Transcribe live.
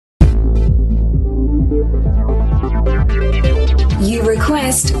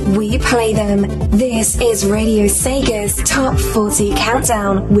request, we play them. This is Radio Sega's Top 40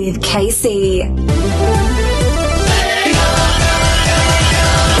 Countdown with KC.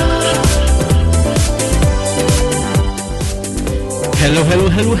 Hello.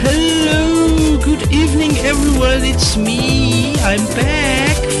 Good evening, everyone. It's me. I'm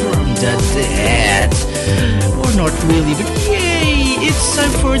back from the dead. Or not really, but yay! It's time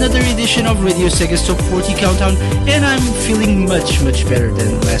for another edition of Radio Sega's Top 40 Countdown, and I'm feeling much better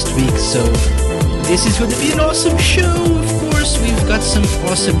than last week, so this is going to be an awesome show. Of course, we've got some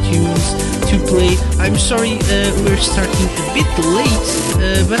awesome tunes to play. I'm sorry we're starting a bit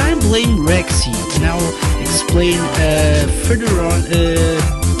late, but I blame Rexy, and I'll explain later on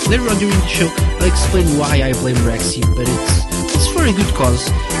during the show. I'll explain why I blame Rexy, but it's for a good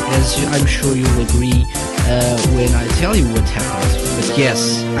cause, as I'm sure you'll agree when I tell you what happened. But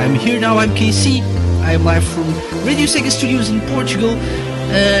yes, I'm here now. I'm KC. I'm live from Radio Sega Studios in Portugal,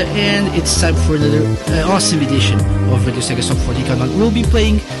 and it's time for another awesome edition of Radio Sega Top 40 Countdown. We'll be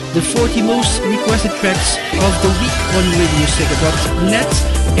playing the 40 most requested tracks of the week on RadioSega.net,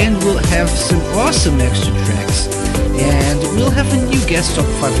 and we'll have some awesome extra tracks, and we'll have a new guest top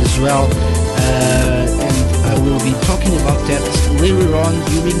 5 as well, and I will be talking about that later on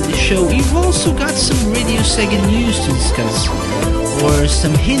during the show. We've also got some Radio Sega news to discuss, or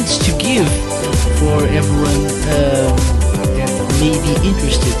some hints to give for everyone that may be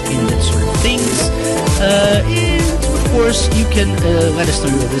interested in that sort of things, and of course you can let us know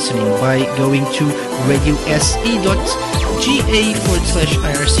you're listening by going to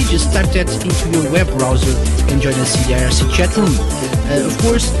radiose.ga/IRC. Just type that into your web browser and join us in the IRC chat room. Of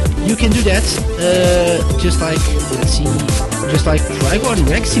course, you can do that just like Trigon,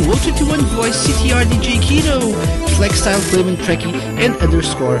 Rexy, Woto21 Voice, CTR, DJ Kino, Flexstyle, Clayman, Trekkie, and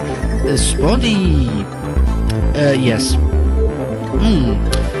underscore Spondy. Yes.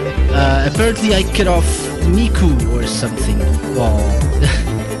 Apparently I cut off Miku or something. Wow.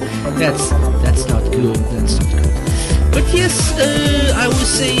 That's not good. But yes, I was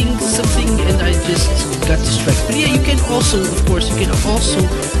saying something and I just got distracted. But yeah, you can also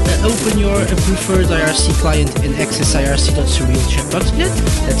open your preferred IRC client and access irc.surrealchat.net.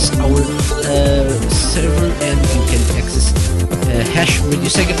 That's our server, and you can access #Radio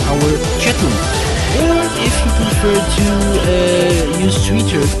Sega, our chat room. Or if you prefer to use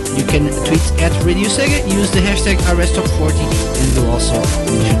Twitter, you can tweet at Radio Sega, use the hashtag RSTop40, and we'll also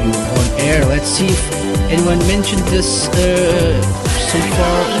mention you on air. Let's see if anyone mentioned this so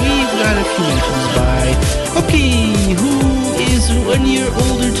far. We've got a few mentions by who is 1 year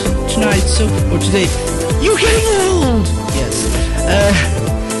older tonight, or today. You're getting old! Yes.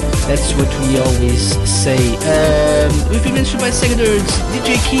 That's what we always say. We've been mentioned by Sega Nerds,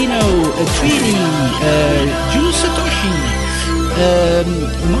 DJ Kino, Trini, Jun Satoshi,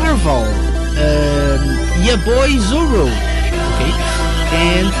 Marvel, yeah boy Zoro. Okay,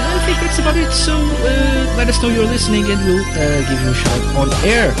 and I think that's about it. So let us know you're listening, and we'll give you a shout on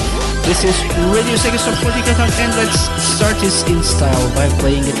air. This is Radio Sega Top 40 Countdown, and let's start this in style by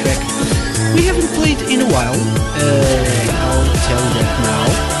playing a track we haven't played in a while. I'll tell you that now.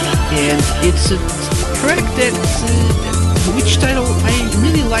 And it's a track that which title I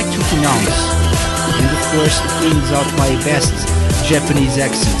really like to pronounce, and of course it brings out my best Japanese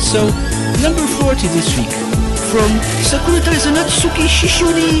accent. So number 40 this week from Sakura Taizanatsuki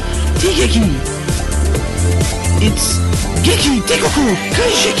Shishuri Tigeki. It's Geki Tekoku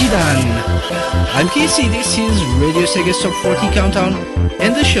Kaishikidan. I'm Casey, this is Radio Sega's Top 40 Countdown,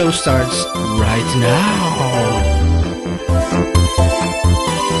 and the show starts right now.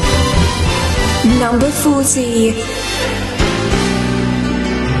 Number 40. 「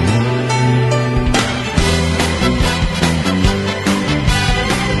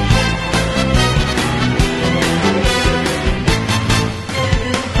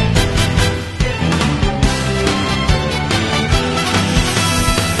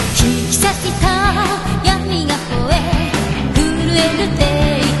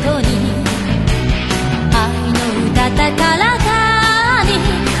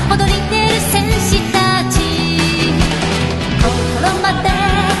踊りてる戦士たち」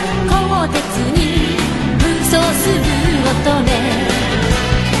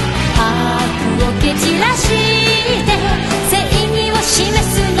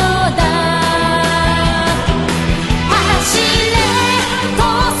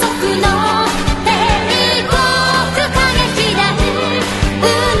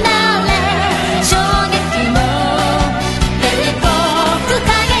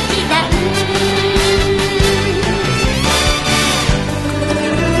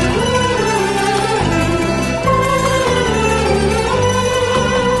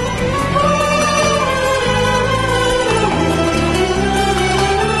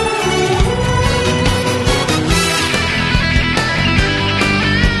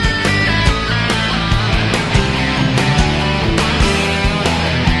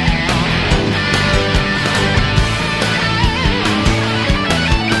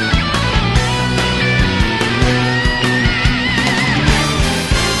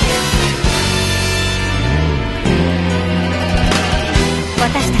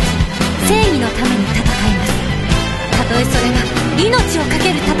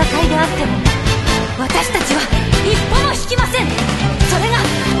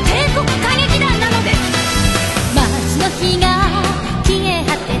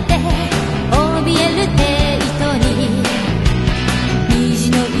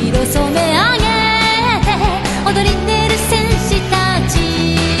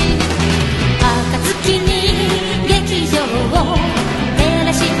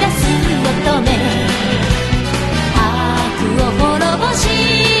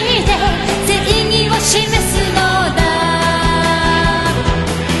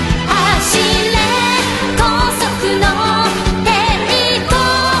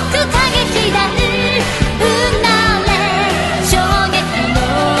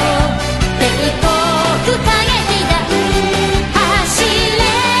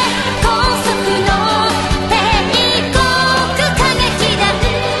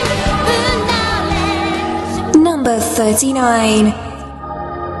39.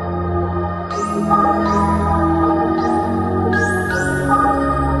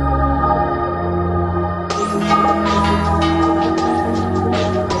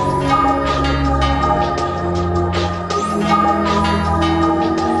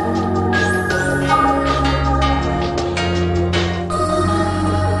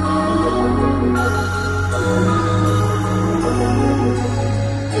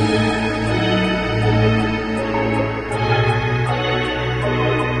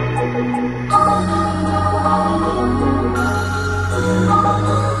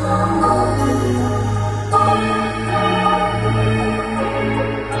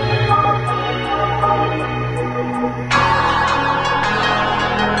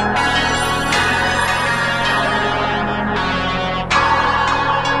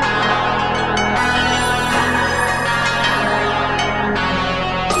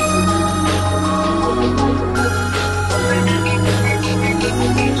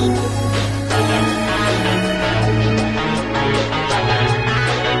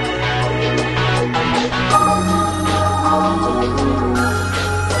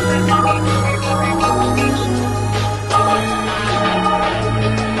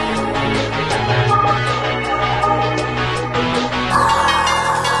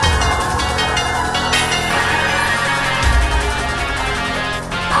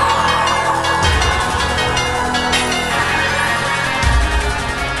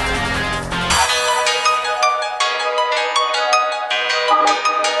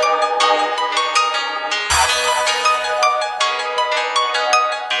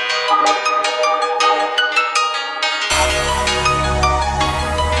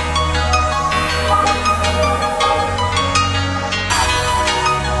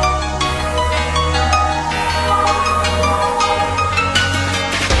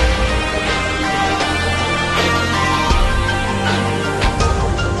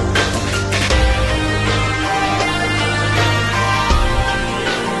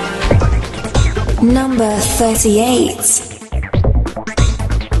 Number 38.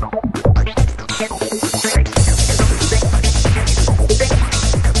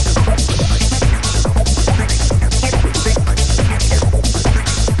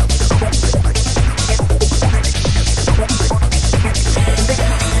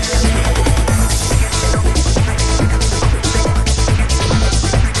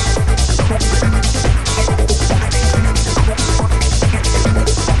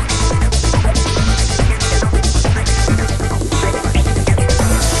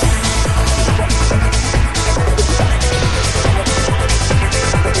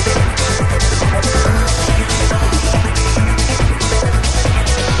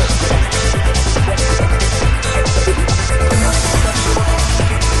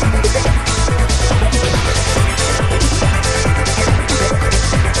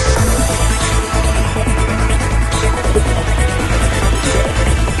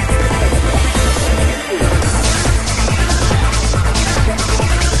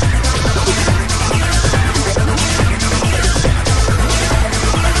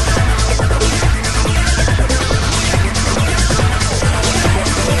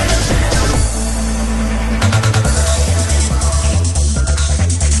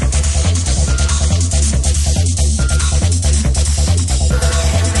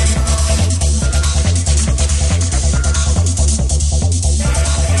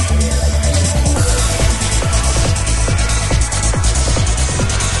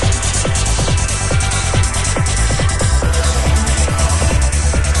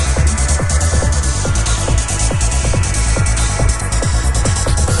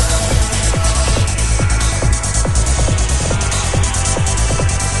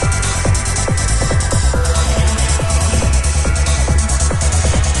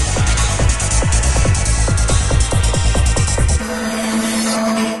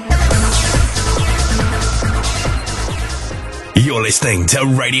 You're listening to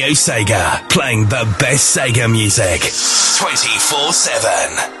Radio Sega, playing the best Sega music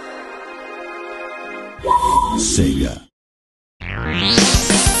 24/7. Sega.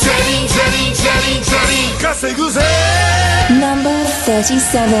 Number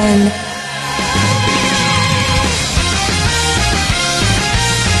 37.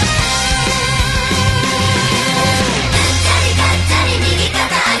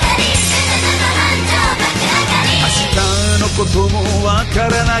こともわから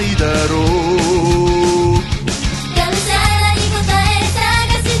ないだろう。がむしゃらに答え探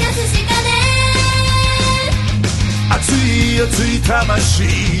し出すしかねえ。熱い熱い魂痛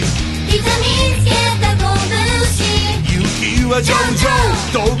みつけた拳。雪は上々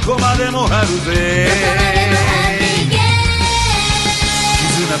どこまでもあるぜ。どこまでも張っていけ。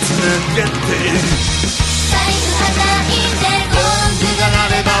なつながって財布はたいてゴングが鳴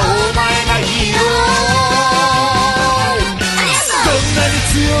ればお前がヒーローどんなに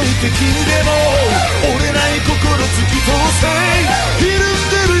強い敵にでも折れない心突き通せひるんで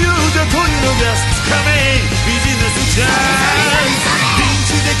るようじゃ恋のガスつかめビジネスチャンスピン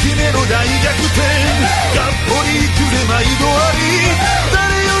チで決めろ大逆転がっぽりいくぜ毎度あり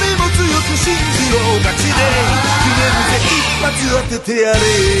誰よりも強く信じろガチで決めるぜ一発当ててやれチ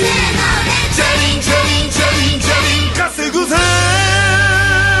ャリンチャリンチャリンチャリン稼ぐぜあ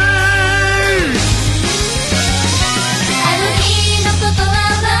の日のことは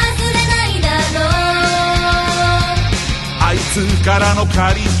忘れないだろうあいつからの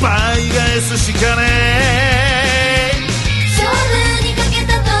借り倍返すしかねえ勝負にかけ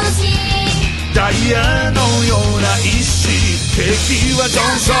た投資ダイヤのような一矢景気は上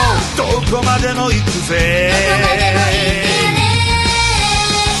昇どこまでも行くぜどこまでも行ってやれ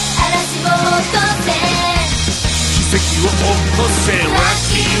嵐を落とせ奇跡を起こせラッ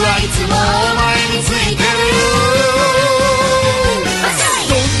キーはいつもお前についてる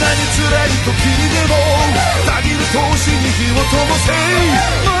どんなに辛い時にでもたぎる闘志に火を灯せ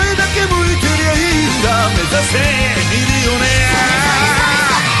前だけ向いてりゃいいんだ目指せミリオネア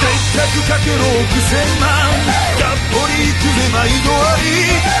でっかくかけろ億千万がっぽりいくぜ毎度あり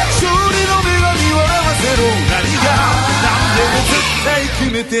勝利の女神笑わせろ何が何でも絶対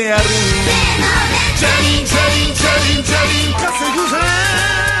決めてやるチャリンチャリンチャリンチャリン稼ぐぜ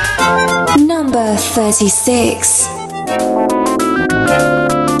Number 36.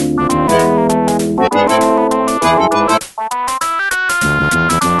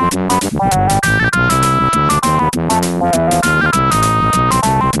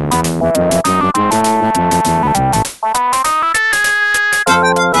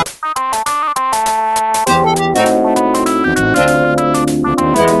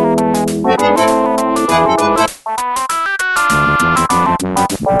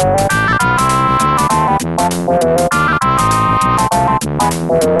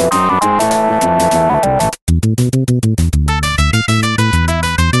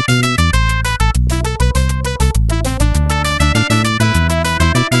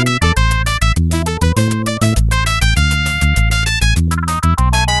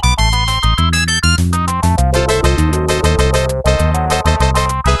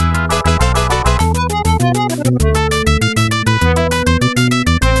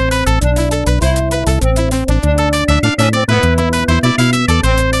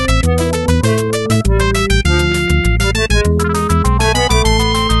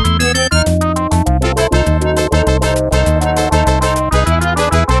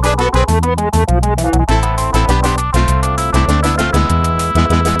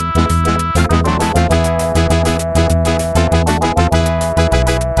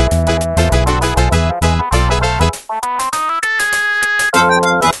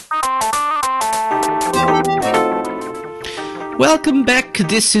 Welcome back,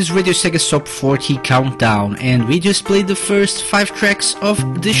 this is Radio Sega's Top 40 Countdown, and we just played the first 5 tracks of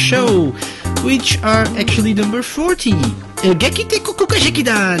the show, which are actually number 40. Gekite Kokuka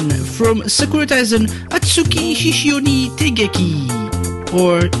Jekidan from Sakura Taisen Atsuki Shishioni Tegeki,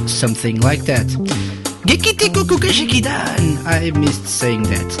 or something like that. Gekite Kokuka Jekidan, I missed saying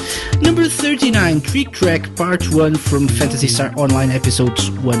that. Number 39, Trick Track Part 1 from Phantasy Star Online Episodes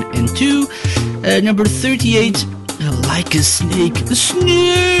 1 and 2. Number 38, Like a Snake,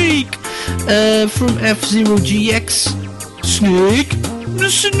 from F-Zero GX, Snake, the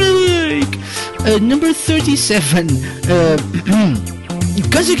Snake. Number 37,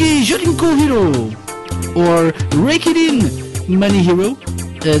 Kazuki Jorinko Hero, or Rake It In, Money Hero,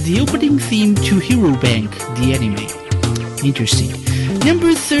 the opening theme to Hero Bank, the anime. Interesting.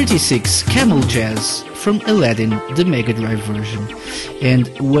 Number 36, Camel Jazz, from Aladdin, the Mega Drive version. And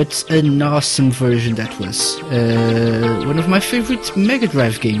what an awesome version that was. One of my favorite Mega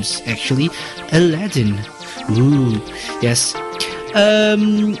Drive games, actually. Aladdin. Ooh, yes.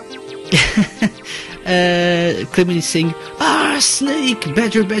 Clement is saying, Snake!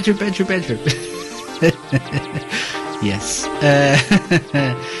 Badger, badger, badger, badger. Yes.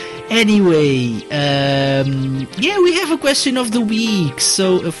 Anyway, yeah, we have a question of the week,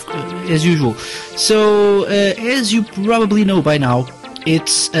 so, as usual. So, as you probably know by now,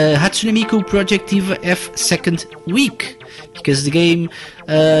 it's Hatsune Miku Project Diva F second week, because the game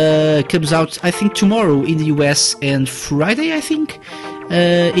comes out, I think, tomorrow in the US and Friday, I think,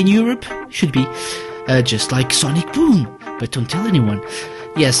 in Europe, should be, just like Sonic Boom, but don't tell anyone.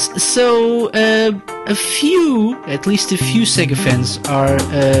 Yes, so at least a few Sega fans are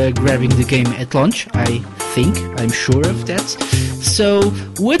grabbing the game at launch, I think. I'm sure of that. So,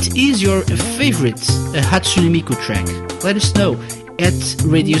 what is your favorite Hatsune Miku track? Let us know at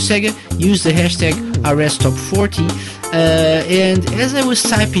Radio Sega. Use the hashtag RSTop40. And as I was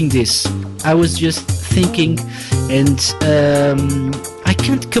typing this, I was just thinking, and I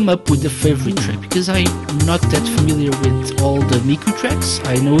can't come up with a favorite track because I'm not that familiar with all the Miku tracks.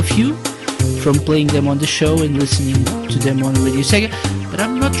 I know a few from playing them on the show and listening to them on Radio Sega, but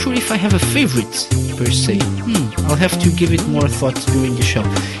I'm not sure if I have a favorite per se. I'll have to give it more thought during the show.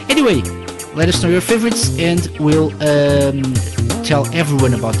 Anyway, let us know your favorites and we'll tell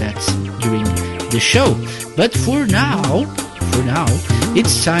everyone about that during the show. But for now,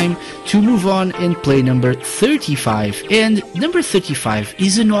 it's time to move on and play number 35. And number 35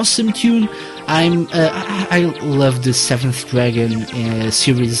 is an awesome tune. I love the Seventh Dragon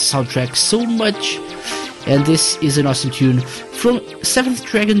series soundtrack so much, and this is an awesome tune from Seventh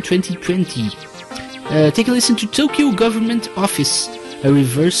Dragon 2020. Take a listen to Tokyo Government Office, a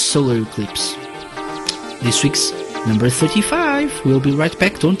reverse solar eclipse. This week's number 35. We'll be right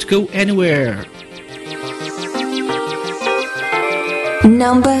back. Don't go anywhere.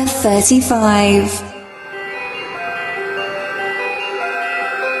 Number 35.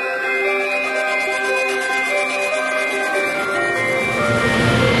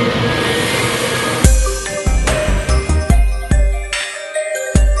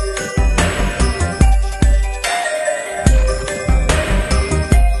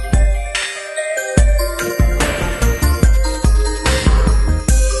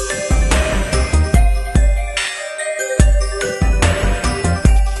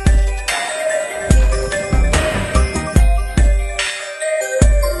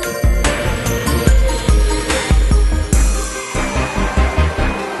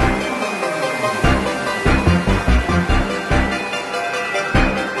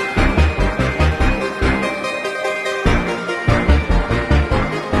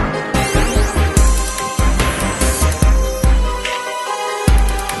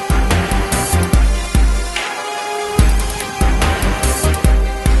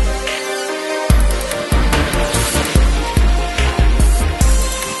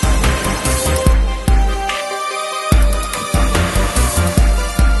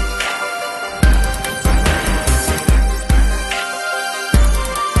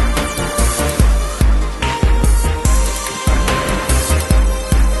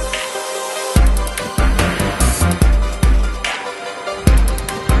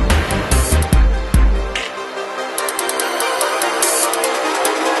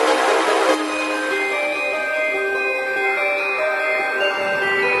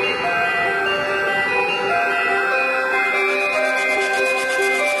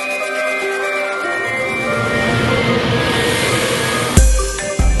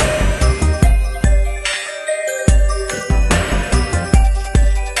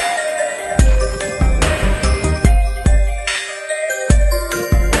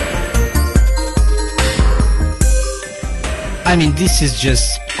 I mean, this is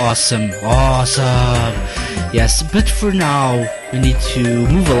just awesome. Yes, but for now, we need to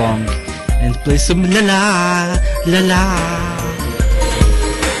move along and play some la la, la la.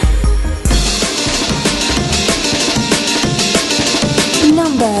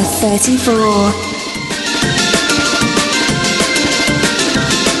 Number 34.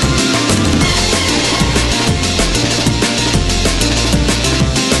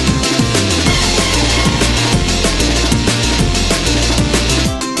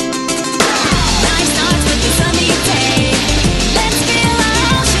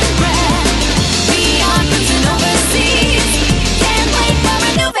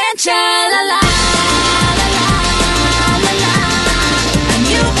 La la, la la, a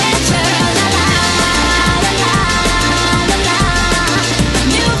new venture, la la.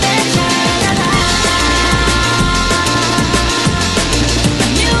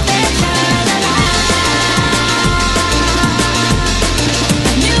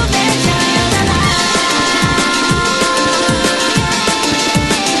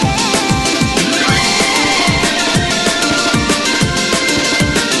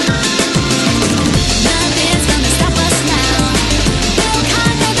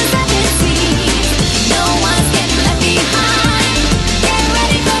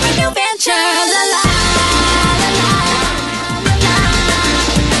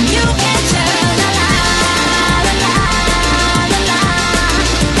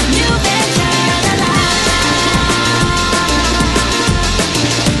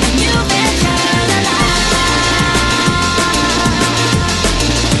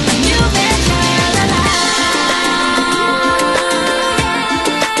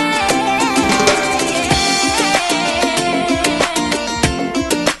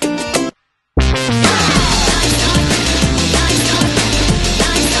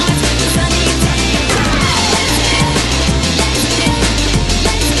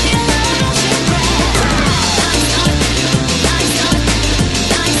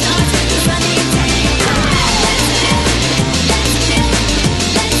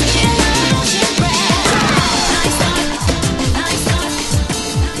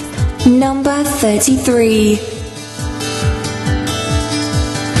 Number 33.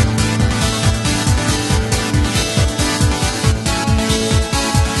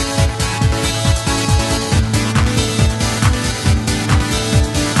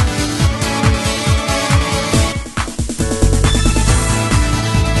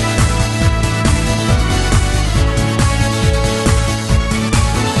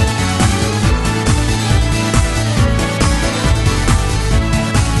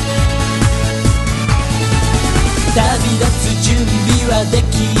でき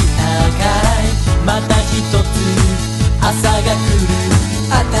たかいまた一つ朝が来る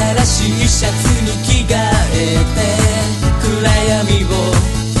新しいシャツに着替えて暗闇を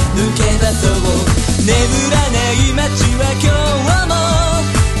抜け出そう眠らない街は今日も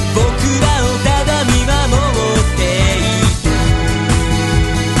僕らをただ見守っている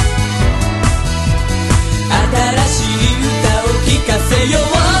新しい歌を聴かせよう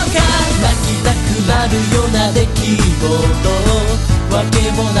か泣きたくなるような出来事わ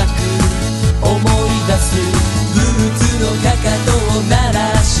けもなく思い出すブーツのかかとを鳴ら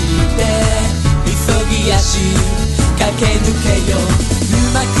して急ぎ足駆け抜けよう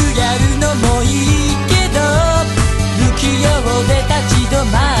まくやるのもいいけど不器用で立ち止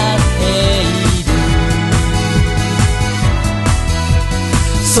まっている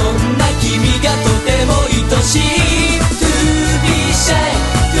そんな君がとても愛しい To be shy,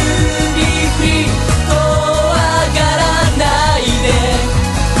 to be free 怖がらない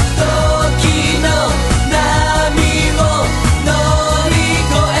時の波を乗り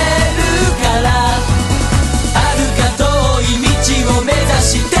越えるから遥か遠い道を目指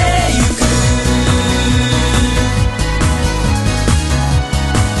してゆく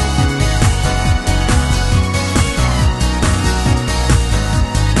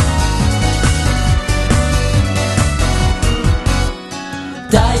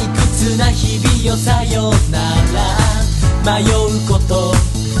退屈な日々よさよなら迷うこと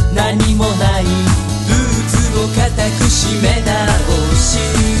何もないブーツを固く締め直し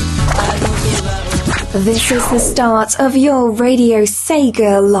This is the start of your Radio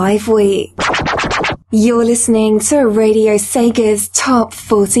Sega Live Week. You're listening to Radio Sega's Top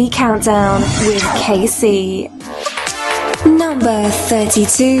 40 Countdown with KC. Number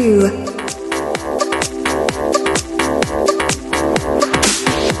 32.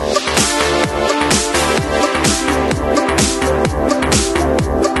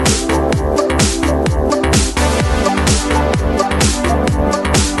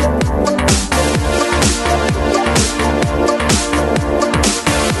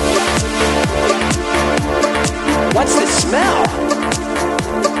 What's the smell?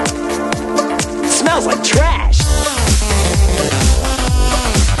 It smells like trash.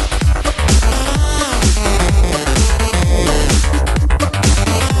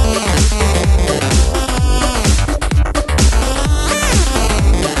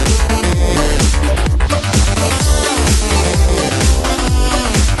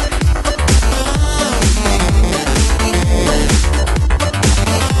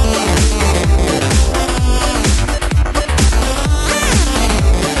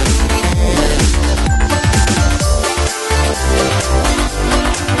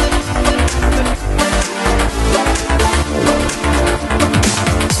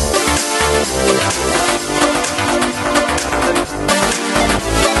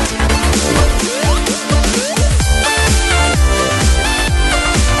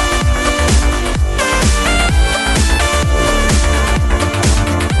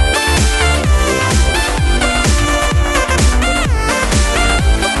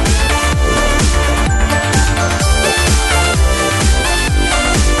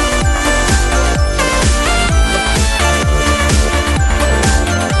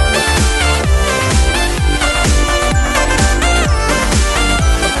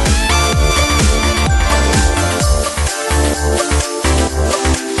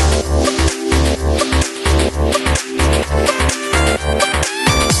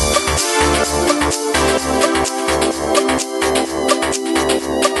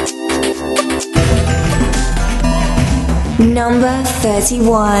 Number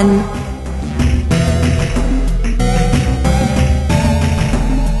 31.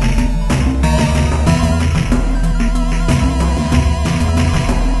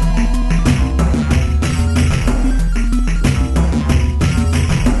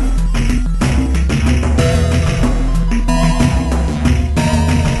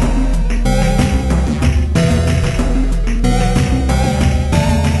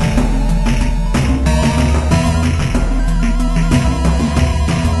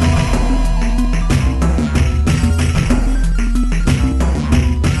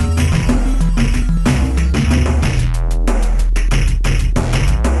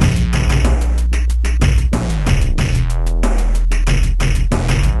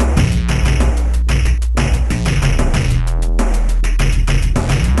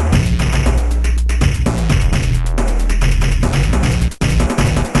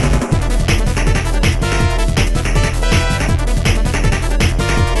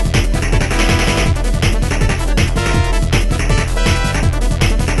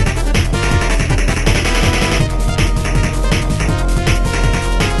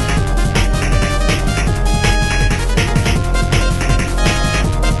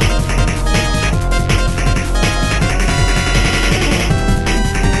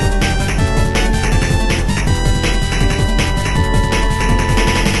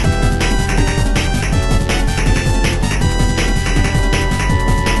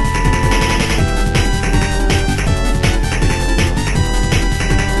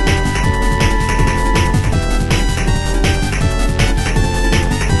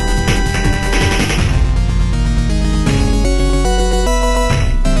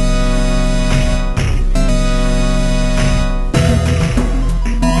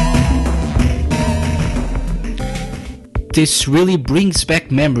 this really brings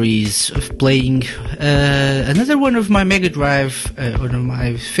back memories of playing another one of my Mega Drive, one of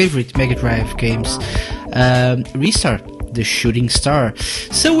my favorite Mega Drive games, Restart, the Shooting Star.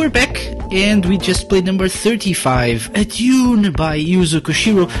 So we're back, and we just played number 35, A Tune by Yuzo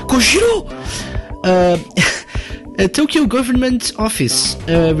Koshiro. A Tokyo Government Office,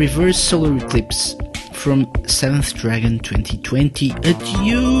 Reverse Solar Eclipse from 7th Dragon 2020. A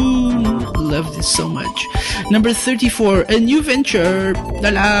Tune! Love this so much. Number 34, A New Venture. La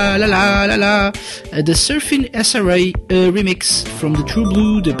la la la la la. The Surfing SRA remix from the True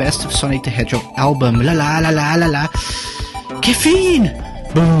Blue, the Best of Sonic the Hedgehog album. La la la la la la. Caffeine!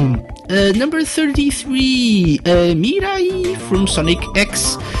 Boom! Number 33, Mirai from Sonic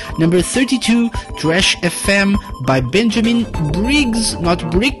X. Number 32, Trash FM by Benjamin Briggs,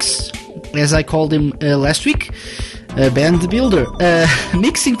 not Briggs, as I called him last week. Band Builder,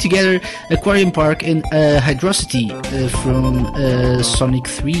 mixing together Aquarium Park and Hydrocity from Sonic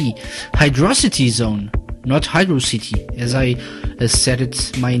 3. Hydrocity Zone, not Hydro City, as I said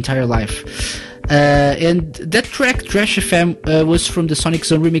it my entire life. And that track, Trash FM, was from the Sonic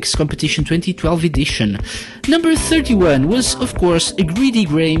Zone Remix Competition 2012 edition. Number 31 was, of course, a Greedy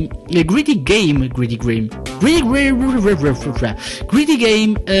Game,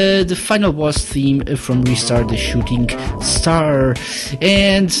 the final boss theme from Restart, the Shooting Star.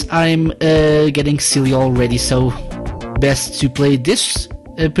 And I'm getting silly already, so best to play this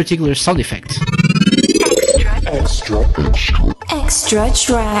particular sound effect. Extra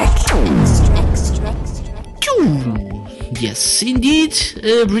track. Yes, indeed,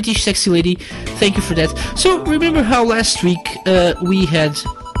 British sexy lady. Thank you for that. So, remember how last week we had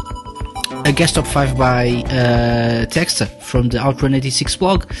a guest top 5 by Texta from the Outrun 86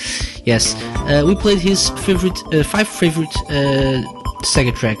 blog? Yes, we played his favorite 5 favorite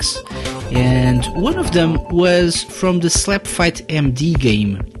Sega tracks, and one of them was from the Slap Fight MD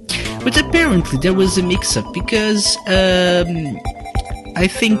game. But apparently there was a mix-up because I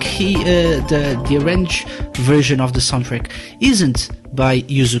think the arranged version of the soundtrack isn't by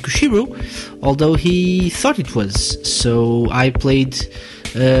Yuzo Koshiro, although he thought it was. So I played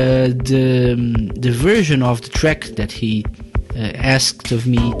the version of the track that he asked of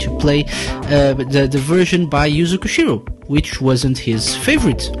me to play, the version by Yuzo Koshiro, which wasn't his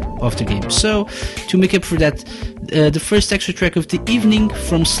favorite of the game. So to make up for that, the first extra track of the evening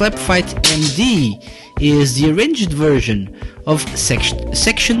from Slap Fight MD is the arranged version of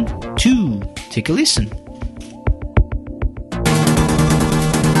Section 2. Take a listen.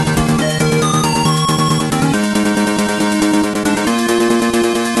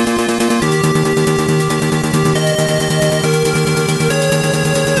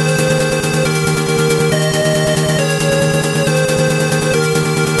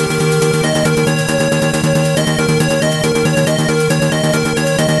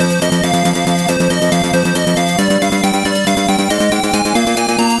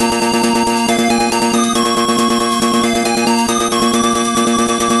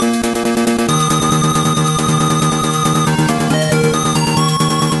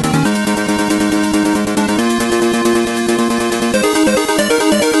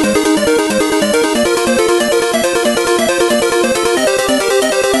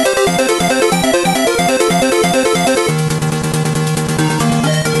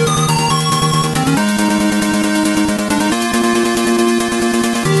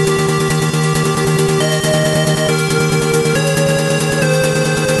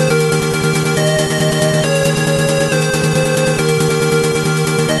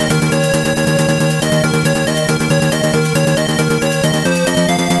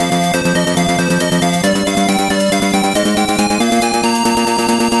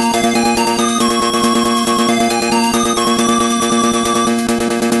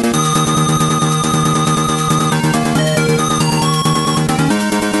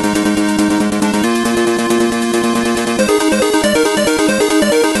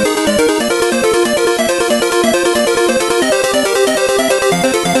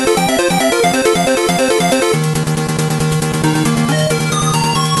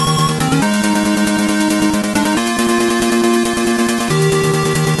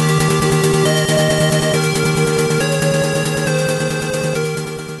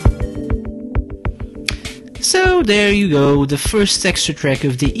 There you go, the first extra track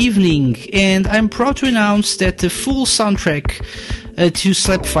of the evening, and I'm proud to announce that the full soundtrack to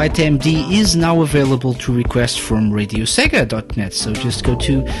Slap Fight MD is now available to request from radiosega.net. So just go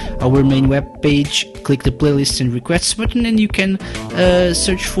to our main web page, click the playlist and requests button, and you can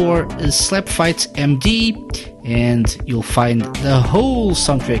search for Slap Fight MD, and you'll find the whole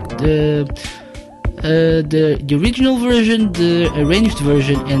soundtrack. the original version, the arranged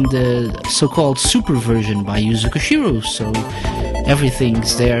version, and the so-called super version by Yuzo Koshiro. So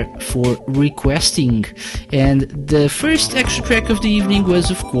everything's there for requesting. And the first extra track of the evening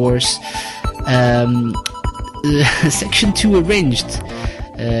was, of course, Section 2 Arranged,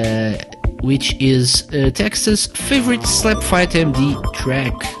 which is Texas' favorite Slap Fight MD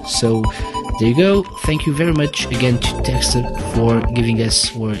track. So there you go. Thank you very much again to Texter for giving us,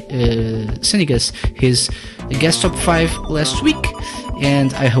 for sending us his guest top 5 last week,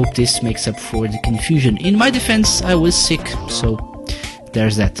 and I hope this makes up for the confusion. In my defense, I was sick, so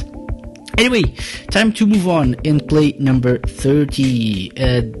there's that. Anyway, time to move on and play number 30.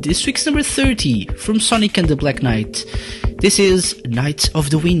 This week's number 30 from Sonic and the Black Knight. This is Knights of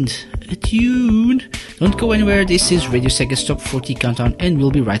the Wind, a tune. Don't go anywhere. This is Radio Sega's Top 40 Countdown, and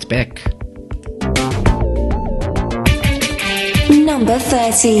we'll be right back. Number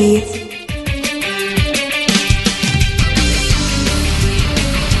 30.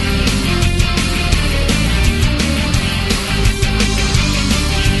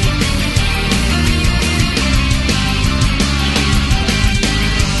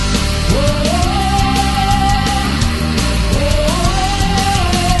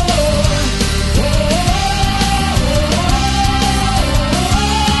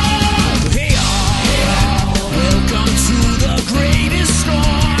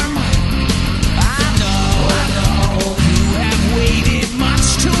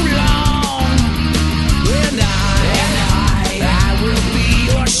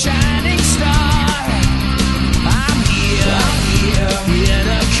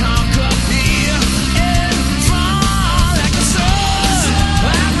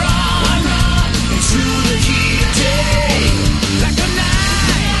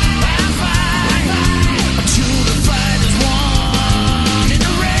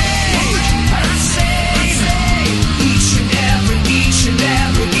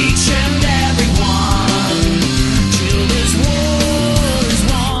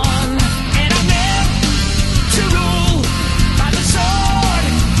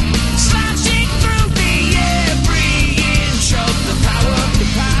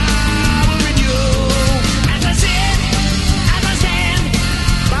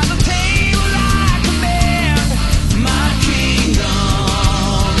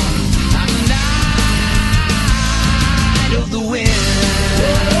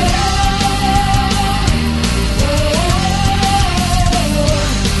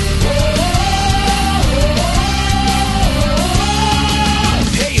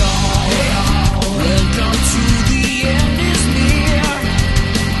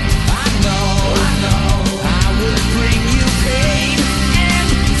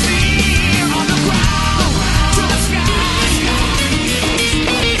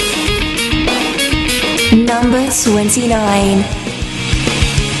 Number 29.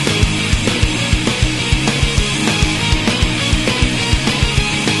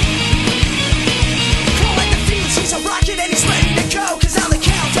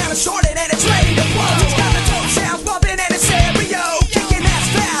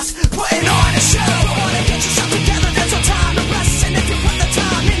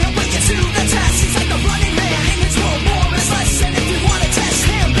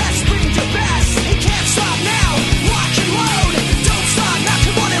 Now, rock and load.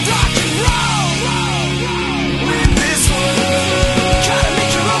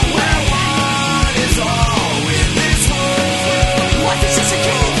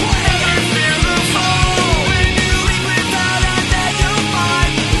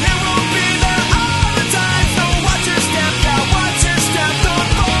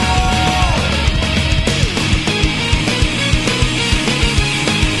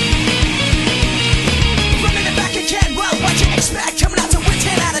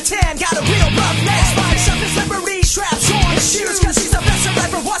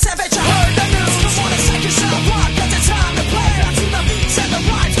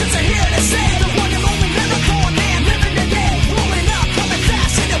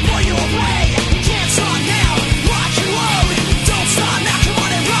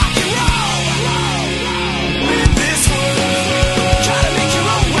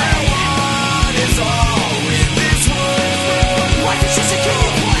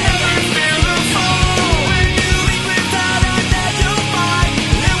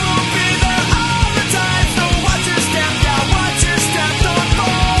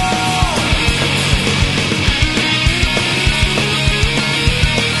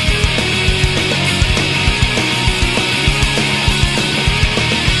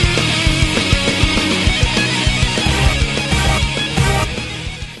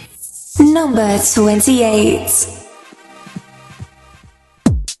 Number 28.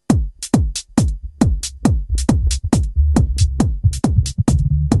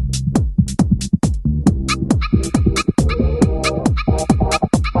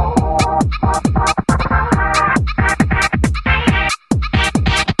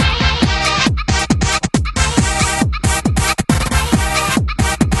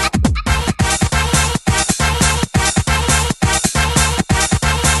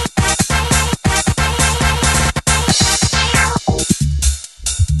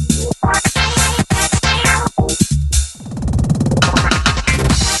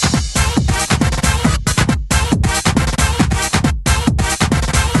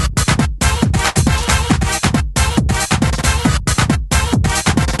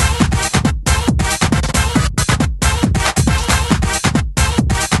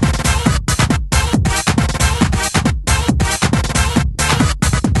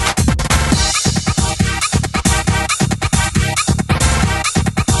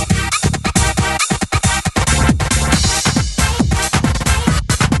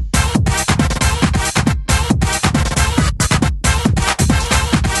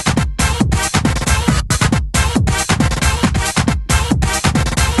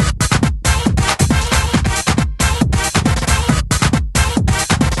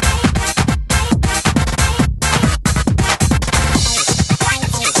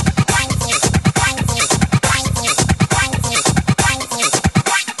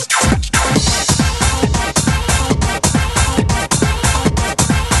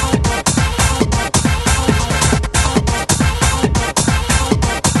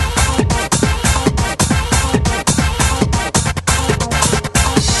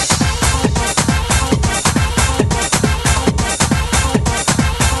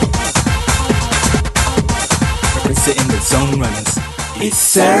 Zone Runners. It's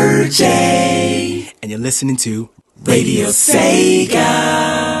Sergey, and you're listening to Radio Sega.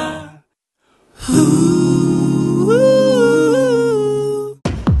 Ooh.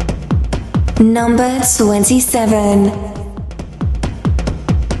 Number 27.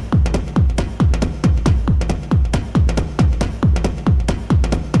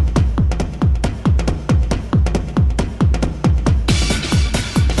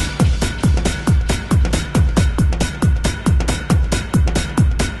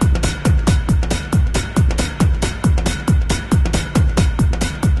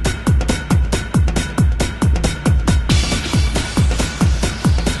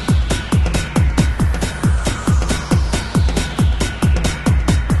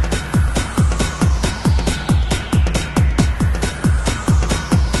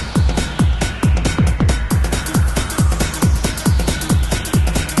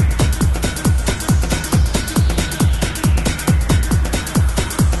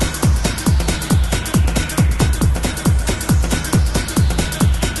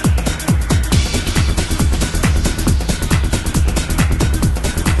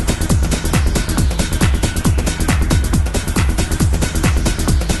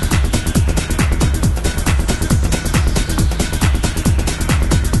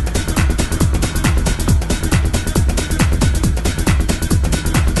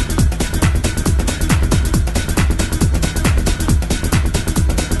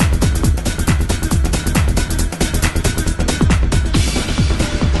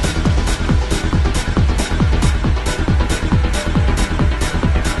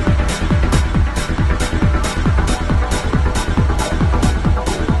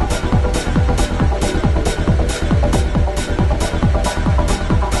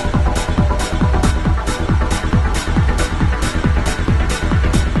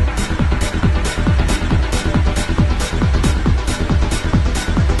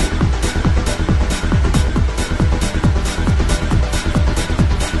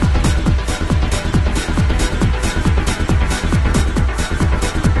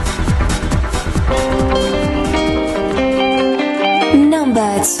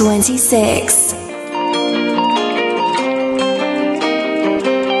 Number 26.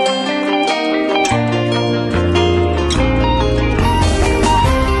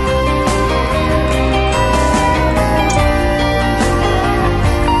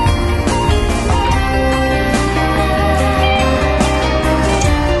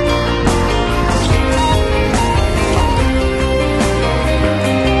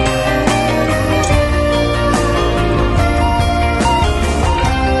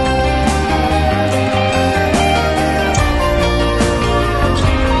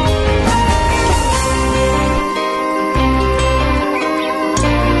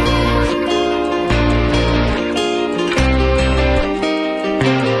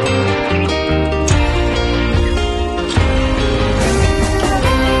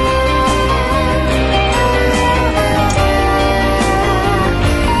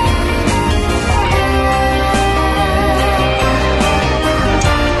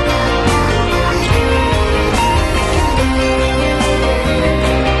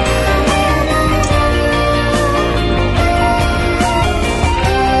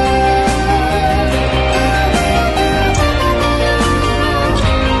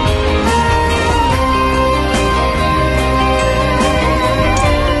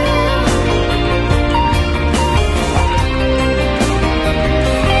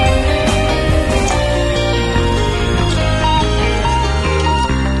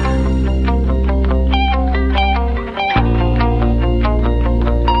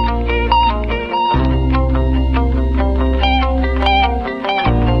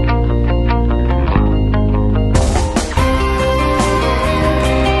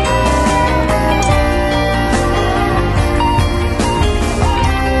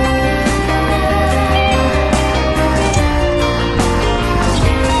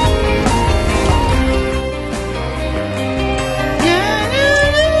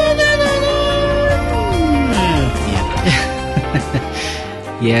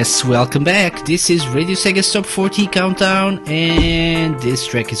 Yes, welcome back. This is Radio Sega's Top 40 Countdown, and this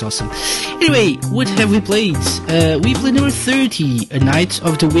track is awesome. Anyway, what have we played? We played number 30, A Night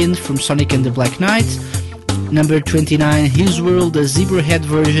of the Wind from Sonic and the Black Knight. Number 29, His World, a Zebrahead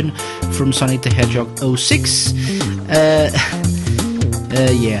version from Sonic the Hedgehog 06.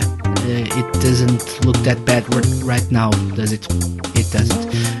 It doesn't look that bad right now, does it? It doesn't.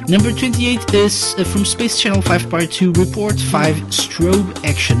 Number 28 is from Space Channel 5 Part 2 Report 5 Strobe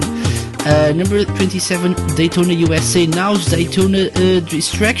Action. Number 27, Daytona USA Now's Daytona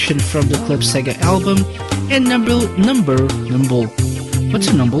Distraction from the Club Sega album. And number. What's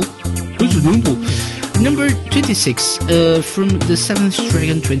a number? What's a number? Number 26, from the 7th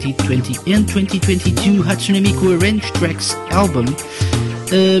Dragon 2020 and 2022 Hatsune Miku Arranged Tracks album.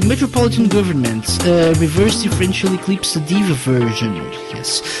 Metropolitan Government, Reverse Differential Eclipse Diva version.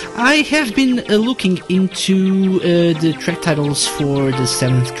 Yes, I have been looking into the track titles for the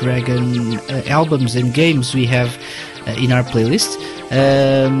 7th Dragon albums and games we have in our playlist.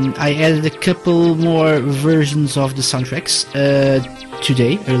 I added a couple more versions of the soundtracks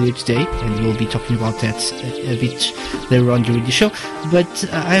earlier today, and we'll be talking about that a bit later on during the show. But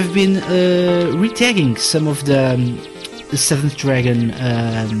I've been retagging some of the 7th Dragon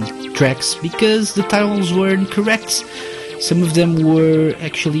tracks because the titles weren't correct. Some of them were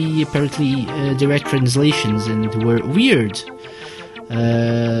actually apparently direct translations and were weird.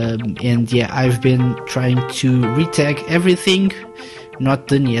 And yeah, I've been trying to retag everything. Not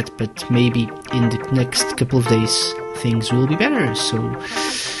done yet, but maybe in the next couple of days things will be better. So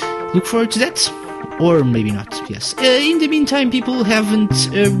look forward to that. Or maybe not, yes. In the meantime, people haven't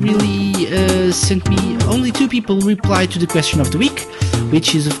really sent me... Only 2 people replied to the question of the week,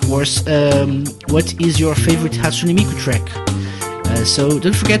 which is, of course, what is your favorite Hatsune Miku track? So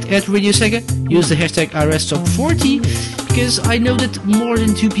don't forget, at Radio Sega, use the hashtag RSTop40, because I know that more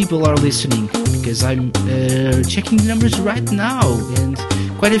than 2 people are listening, because I'm checking the numbers right now, and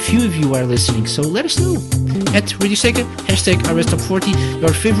quite a few of you are listening, so let us know. At Radio Sega, hashtag RSTop40,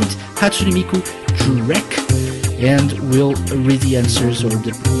 your favorite Hatsune Miku track, and we'll read the answers or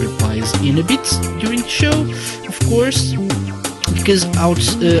the replies in a bit during the show, of course, because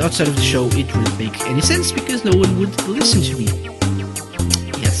outside of the show it wouldn't make any sense, because no one would listen to me.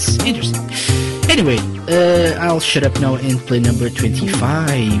 Yes, interesting. Anyway, I'll shut up now and play number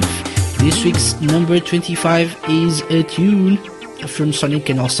 25. This week's number 25 is a tune from Sonic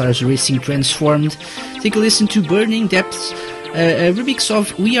and All-Stars Racing Transformed. Take a listen to Burning Depths, a remix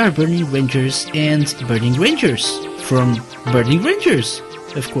of We Are Burning Rangers and Burning Rangers from Burning Rangers,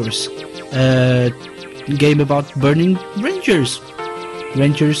 of course. Game about burning Rangers.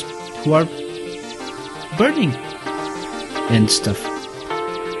 Rangers who are burning and stuff.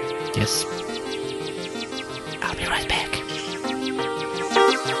 Yes. I'll be right back.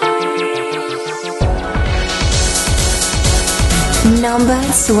 Number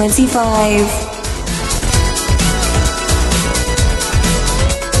 25.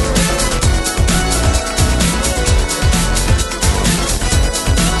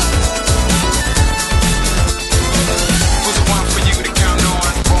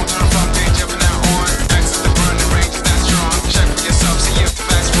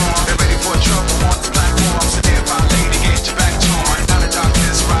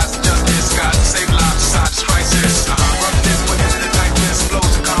 Save lives, stop crisis. Rough this, but in the type this,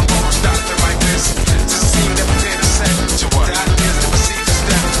 flows a combo, stop the right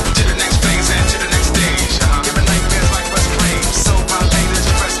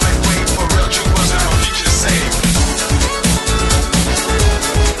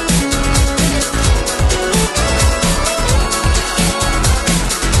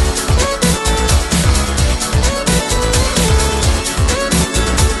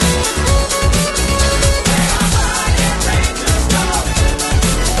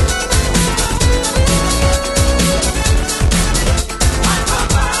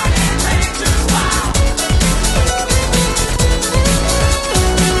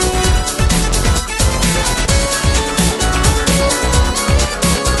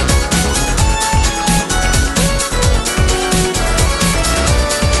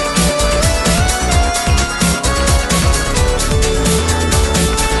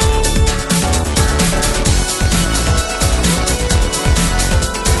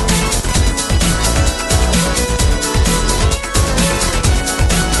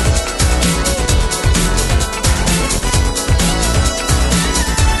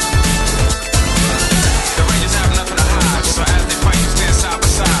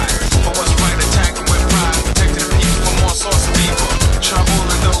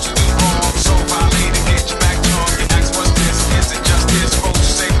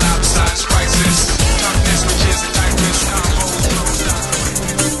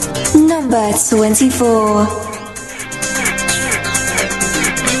Number 24.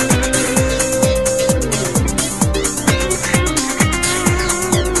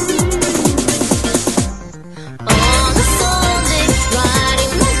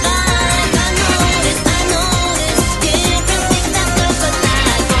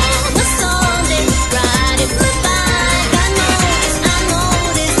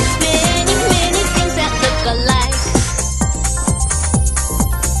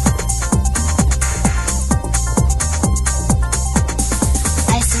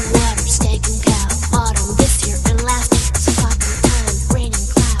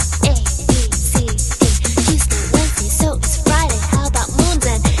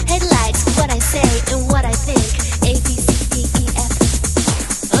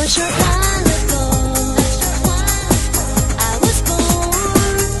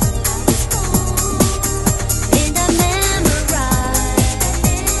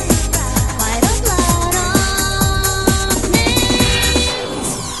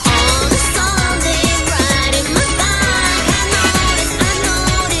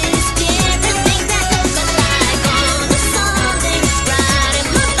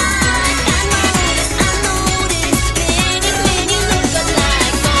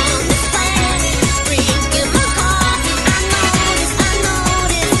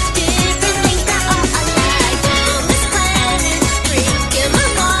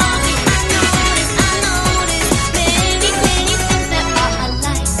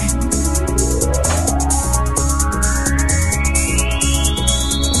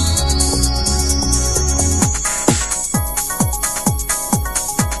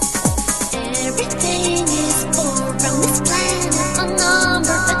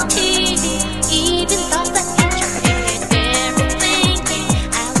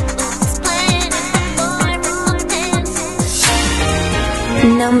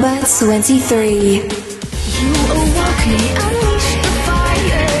 Number 23. You awoke me, unleashed the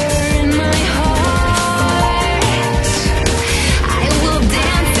fire in my heart. I will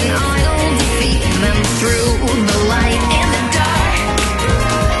dance and I'll defeat them through the light and the dark.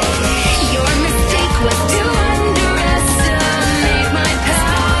 Your mistake was to underestimate my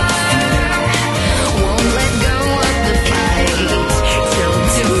power. Won't let go of the fight till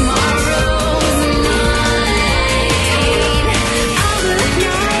tomorrow's mine. All the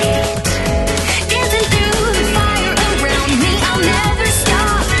night, dancing through the fire around me, I'll never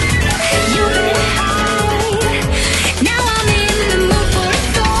stop. You've been high, now I'm in the mood for a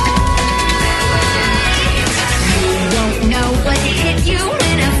fight. You won't know what hit you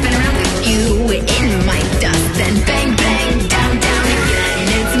when I spin around with you in my dust. Then bang, bang, down, down again.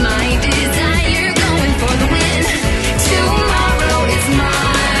 It's my desire going for the win. Tomorrow is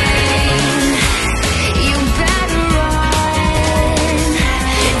mine. You better run.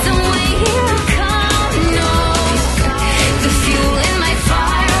 The way will come, no. The fuel in my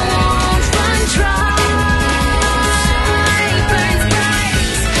fire won't run dry. Burns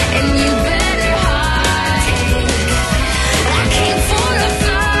bright, and you better hide. I came for a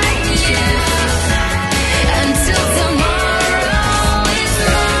fight, yeah. Until tomorrow is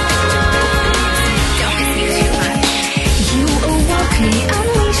mine. Don't confuse too much. You awoke me,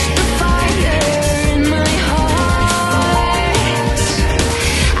 unleashed the fire in my heart.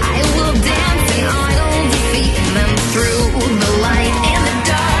 I will dance and I'll defeat them through the light and the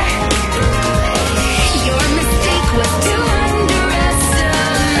dark. Your mistake was to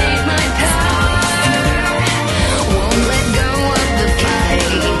underestimate my power. Won't let go of the fight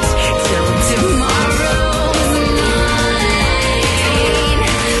till tomorrow's mine.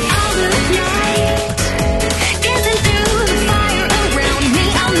 All the night, dancing through the fire around me,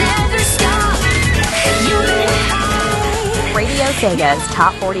 I'll never stop. You've been high. Radio Sega's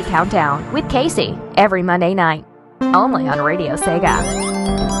Top 40 Countdown with Casey every Monday night. Only on Radio Sega.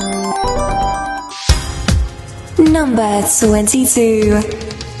 Number 22.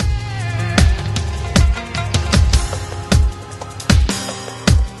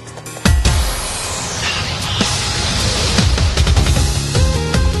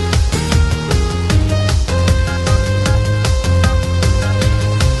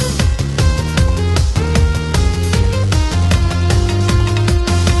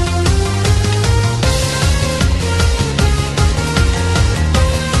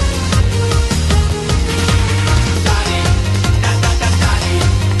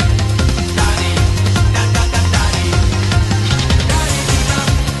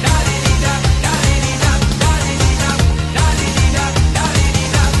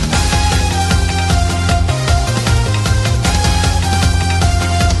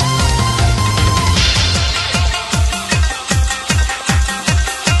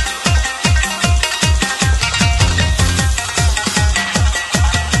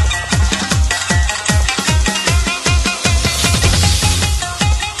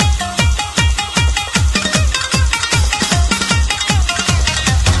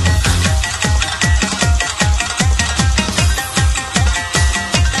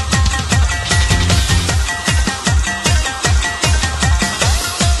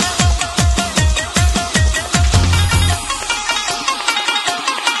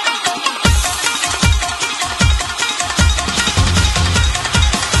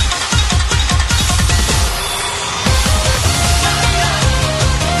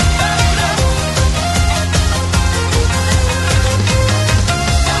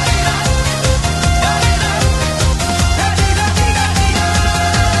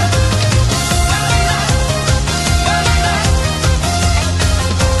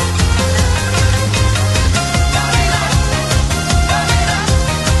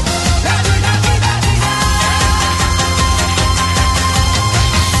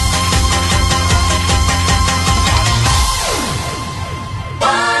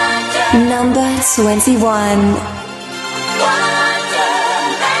 21.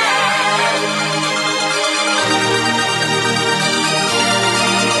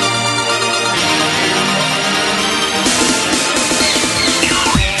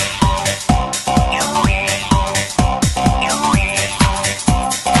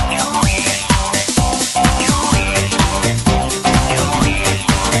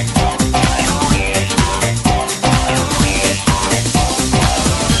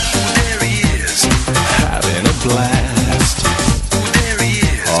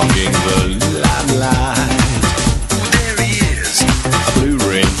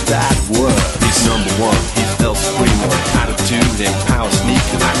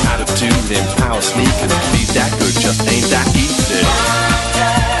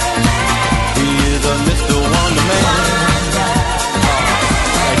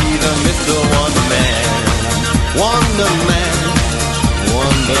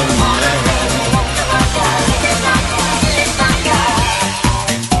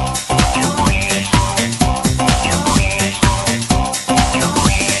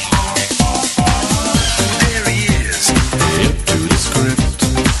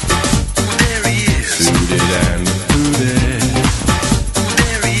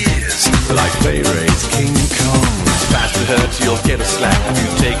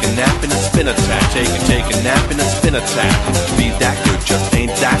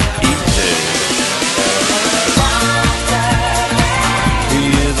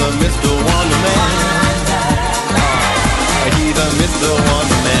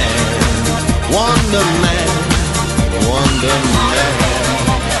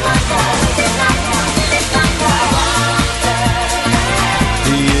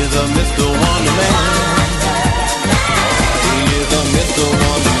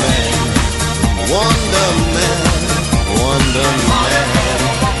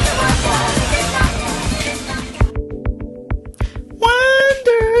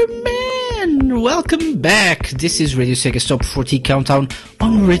 This is Radio Sega's Top 40 Countdown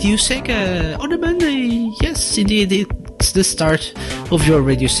on Radio Sega on a Monday. Yes, indeed, it's the start of your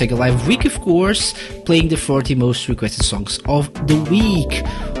Radio Sega Live week, of course, playing the 40 most requested songs of the week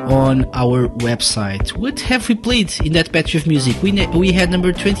on our website. What have we played in that batch of music? We had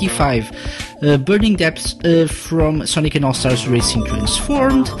number 25, Burning Depths from Sonic and All-Stars Racing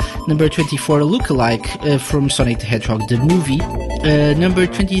Transformed. Number 24, Lookalike from Sonic the Hedgehog the movie. Number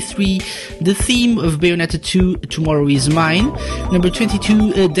 23, the theme of Bayonetta 2, Tomorrow Is Mine. Number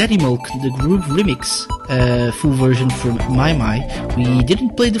 22, Daddy Milk, the Groove Remix, full version from My. We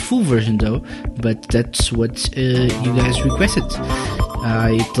didn't play the full version though, but that's what you guys requested.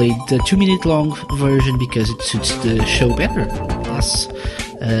 I played the 2-minute long version because it suits the show better. Yes,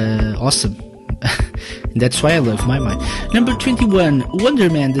 awesome. That's why I love My. Number 21, Wonder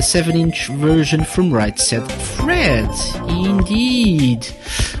Man, the 7-inch version from Right Said Fred. Indeed.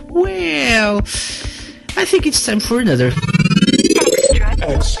 Well, I think it's time for another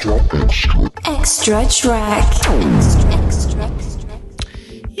Extra track.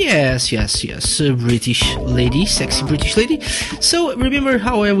 Yes, a British lady, sexy British lady. So, remember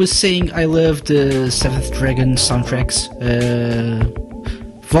how I was saying I love the Seventh Dragon soundtracks?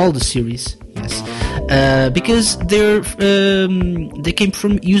 Volda series, yes. Because they came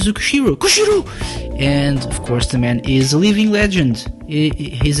from Yuzo Koshiro! And, of course, the man is a living legend.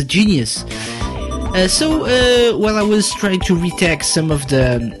 He's a genius. So, while I was trying to retag some of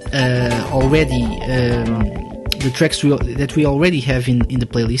the the tracks that we already have in the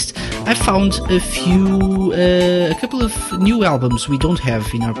playlist, I found a couple of new albums we don't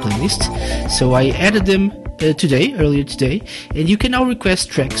have in our playlist. So I added them earlier today, and you can now request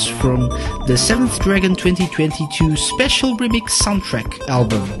tracks from the 7th Dragon 2022 Special Remix Soundtrack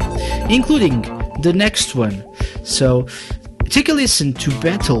album, including the next one. So take a listen to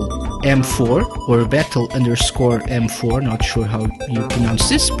Battle M4 or Battle _M4, not sure how you pronounce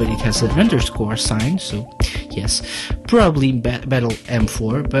this, but it has an underscore sign, so yes, probably Battle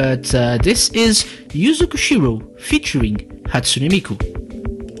M4, but this is Yuzo Koshiro featuring Hatsune Miku.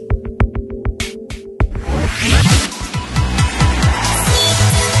 重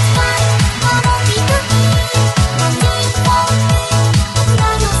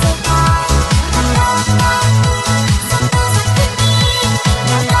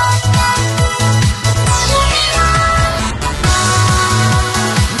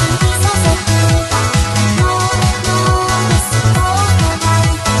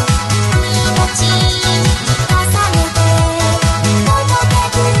ねて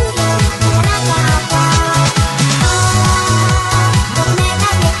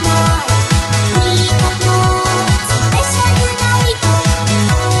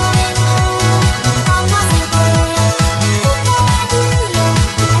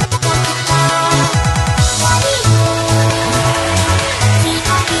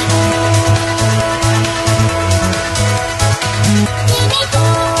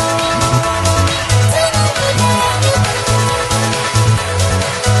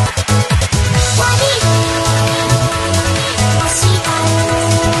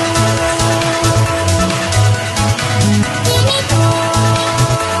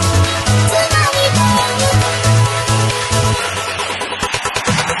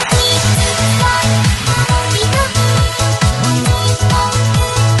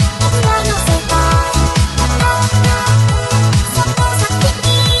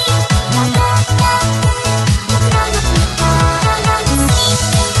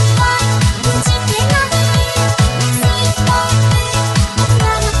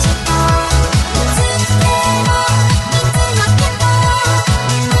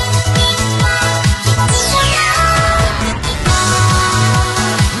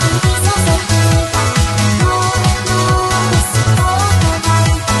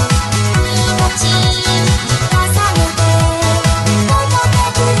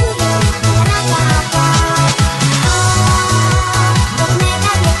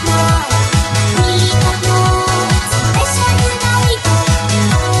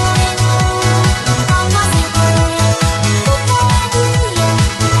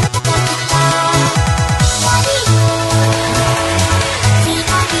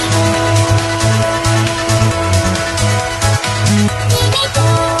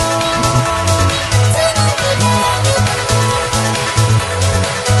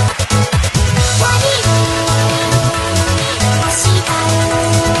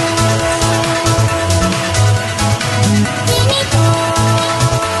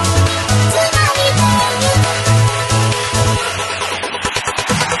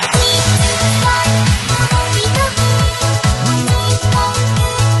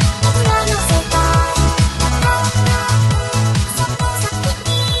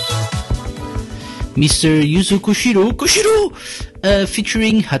Mr. Yuzo Koshiro,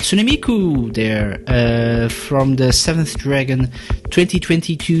 featuring Hatsune Miku there, from the 7th Dragon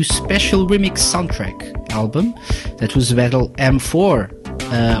 2022 special remix soundtrack album. That was Battle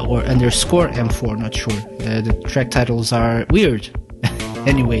M4, or underscore M4, not sure. The track titles are weird.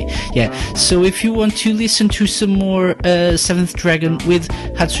 Anyway, yeah, so if you want to listen to some more 7th Dragon with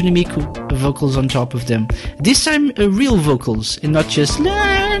Hatsune Miku vocals on top of them, this time real vocals and not just la,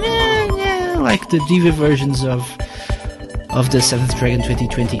 la, la, like the diva versions of the 7th Dragon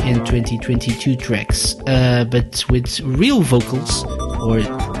 2020 and 2022 tracks, but with real vocals, or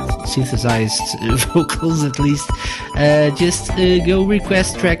synthesized vocals at least. Just go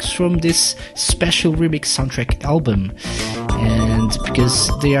request tracks from this special remix soundtrack album. And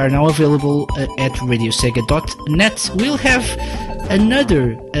because they are now available at radiosega.net, we'll have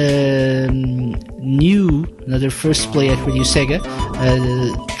another another first play at Radio Sega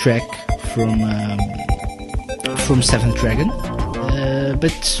track from 7th Dragon,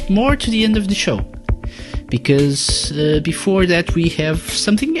 but more to the end of the show, because before that we have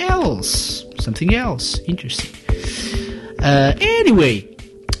something else interesting. Anyway,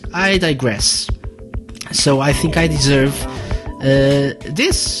 I digress. So I think I deserve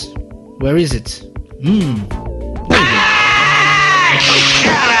this. Where is it?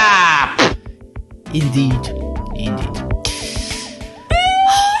 Shut up! Indeed.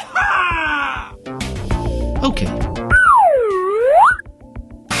 Okay.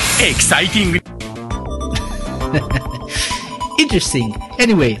 Exciting. Interesting.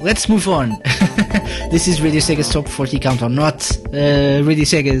 Anyway, let's move on. This is Radio Sega's Top 40 Countdown, not Radio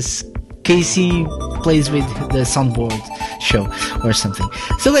Sega's Casey plays with the soundboard show or something.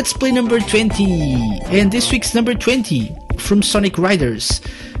 So let's play number 20. And this week's number 20 from Sonic Riders,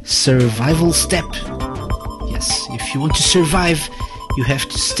 Survival Step. Yes, if you want to survive, you have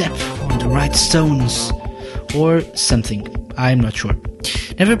to step on the right stones or something. I'm not sure.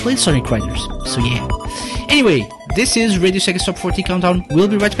 Never played Sonic Riders, so yeah. Anyway, this is Radio Sega's Top 40 Countdown. We'll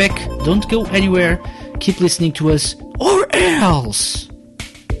be right back. Don't go anywhere. Keep listening to us, or else.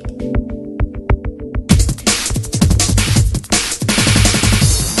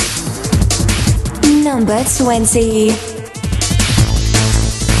 Number 20.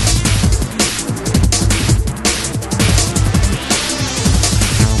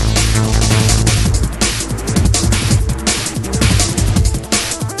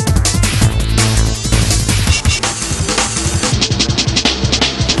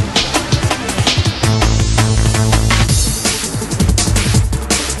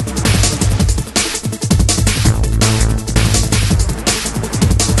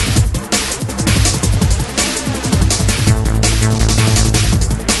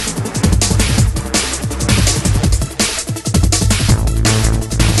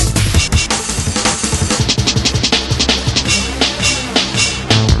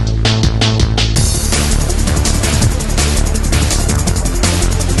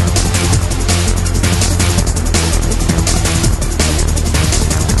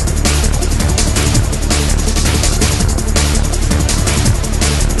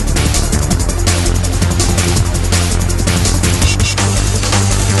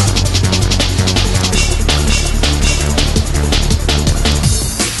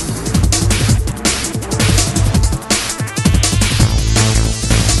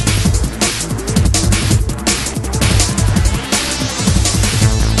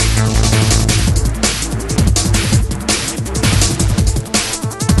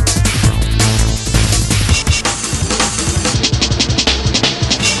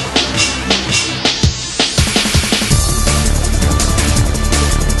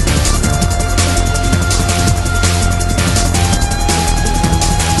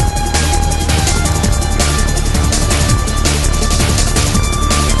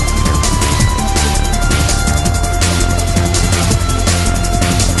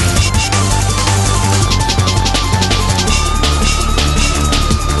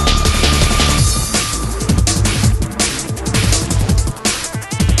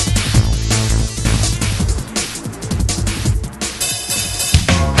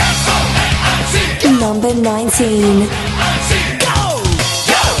 Number 19.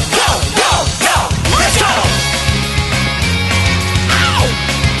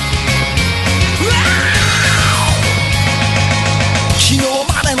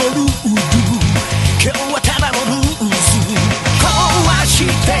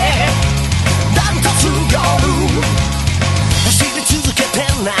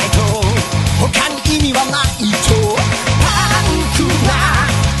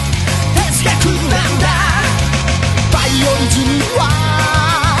 Bye.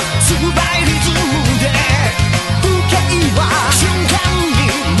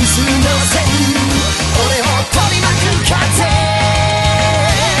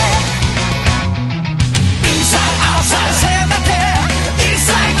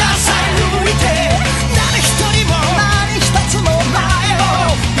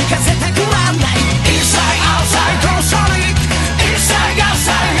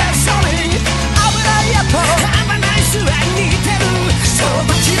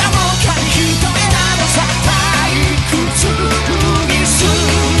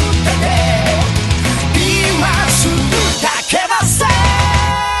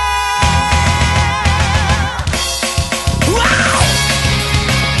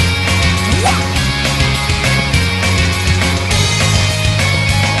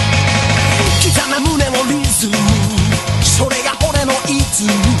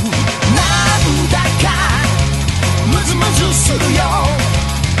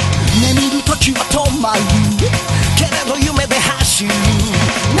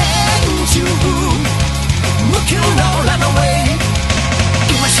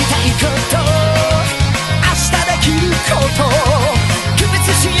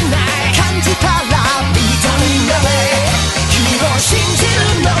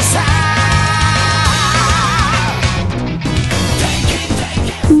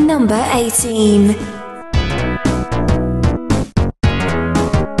 Number 18.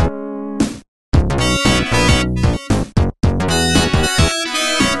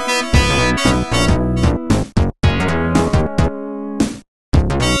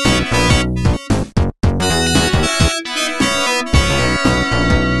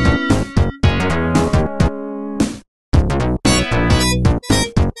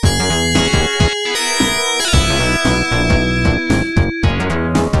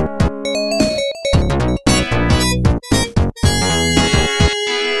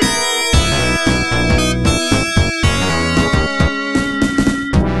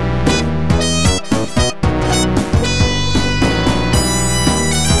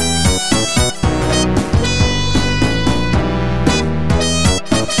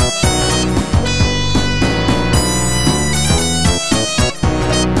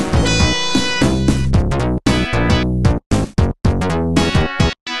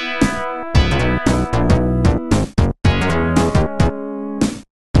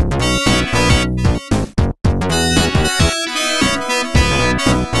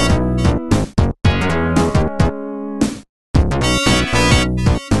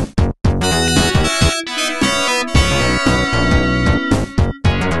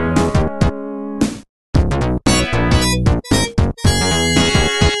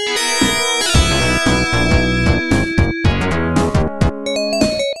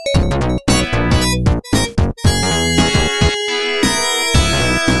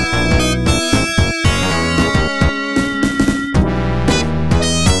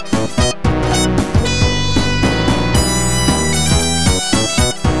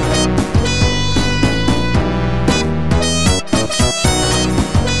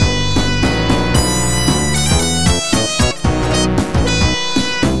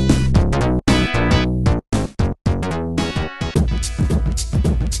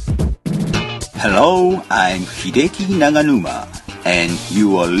 Hello, I'm Hideki Naganuma, and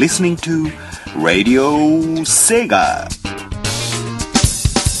you are listening to Radio Sega.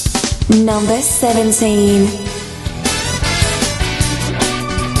 Number 17.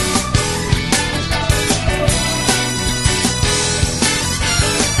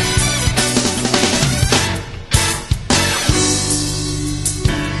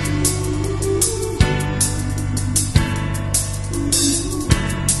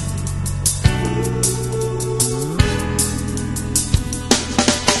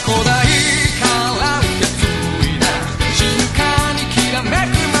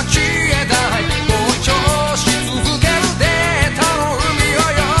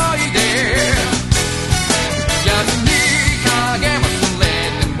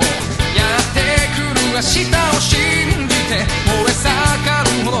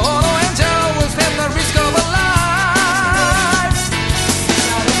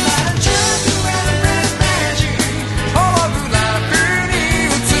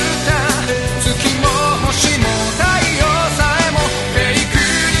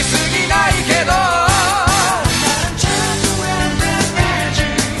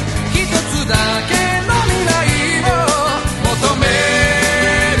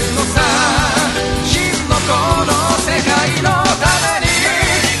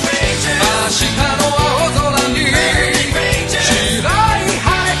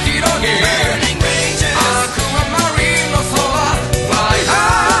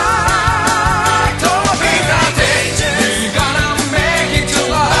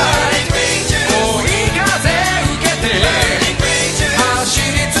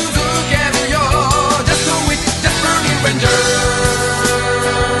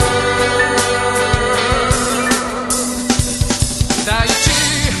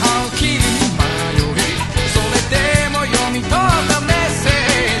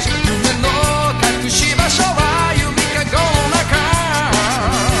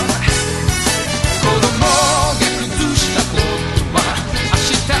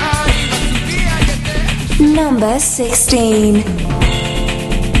 Number 16.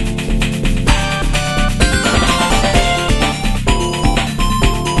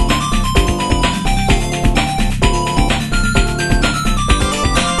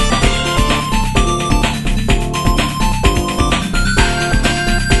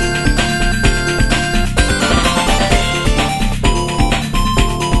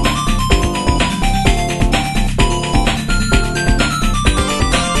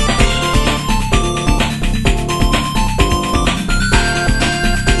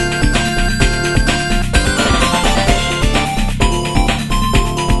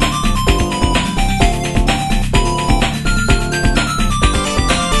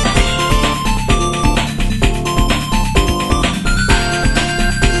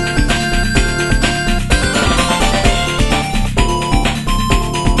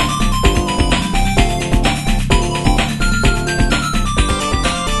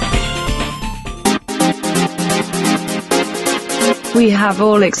 have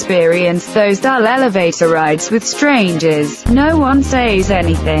all experienced those dull elevator rides with strangers. No one says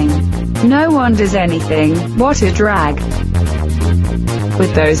anything. No one does anything. What a drag.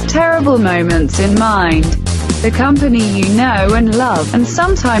 With those terrible moments in mind, the company you know and love, and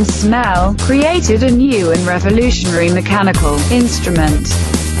sometimes smell, created a new and revolutionary mechanical instrument.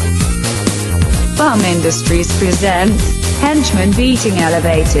 Bum Industries presents Henchman Beating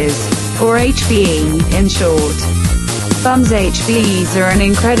Elevators, or HBE in short. Bum's HBEs are an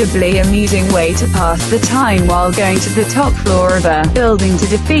incredibly amusing way to pass the time while going to the top floor of a building to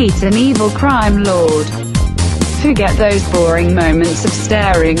defeat an evil crime lord. Forget those boring moments of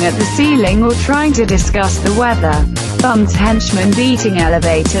staring at the ceiling or trying to discuss the weather. Bum's Henchman Beating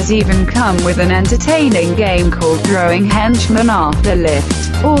Elevators even come with an entertaining game called Throwing Henchmen Off the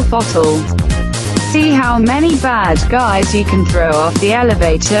Lift, or Throttle. See how many bad guys you can throw off the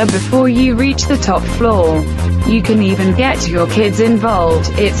elevator before you reach the top floor. You can even get your kids involved.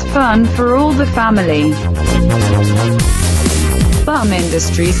 It's fun for all the family. Bum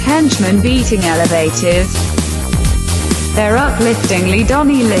Industries Henchman Beating Elevators. They're upliftingly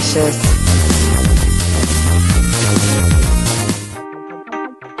Donny-licious.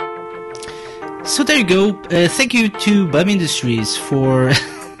 So there you go. Thank you to Bum Industries for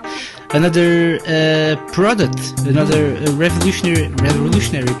another product, another revolutionary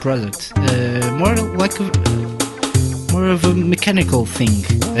product. More of a mechanical thing.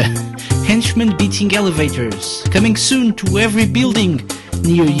 Henchman Beating Elevators, coming soon to every building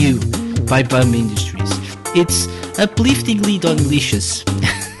near you by Bum Industries. It's upliftingly delicious.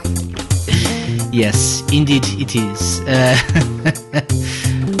 Yes, indeed it is.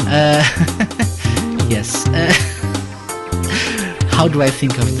 Yes. How do I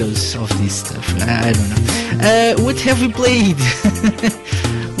think of this stuff? I don't know. What have we played?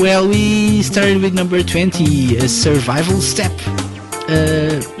 Well, we started with number 20, a Survival Step.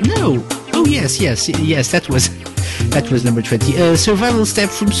 No. Oh, yes, that was number 20. Survival Step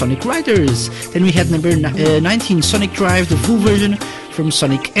from Sonic Riders. Then we had number 19, Sonic Drive, the full version from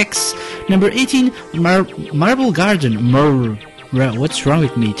Sonic X. Number 18, Marble Garden. What's wrong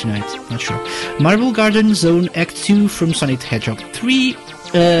with me tonight? Not sure. Marble Garden Zone Act 2 from Sonic the Hedgehog 3.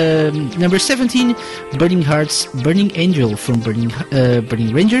 Number 17, Burning Hearts, Burning Angel from Burning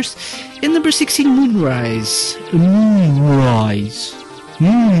Rangers. And number 16, Moonrise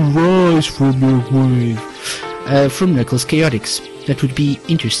from your grave. From Knuckles Chaotix. That would be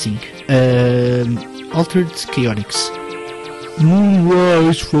interesting. Altered Chaotix.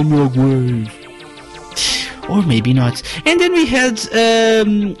 Moonrise from your grave. Or maybe not. And then we had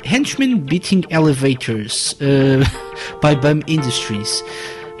Henchman Beating Elevators by Bum Industries.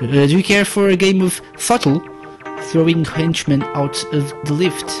 Do you care for a game of Throttle? Throwing henchmen out of the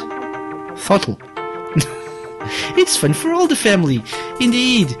lift. Throttle. It's fun for all the family.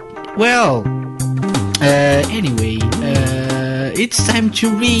 Indeed. Well, anyway, it's time to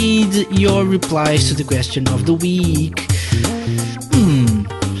read your replies to the question of the week.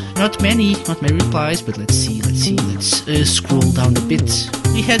 Not many replies, but let's see. Let's scroll down a bit.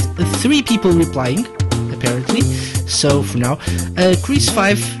 We had 3 people replying, apparently. So for now,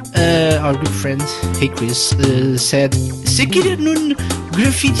 Chris5, our good friend, hey Chris, said Sekira Nun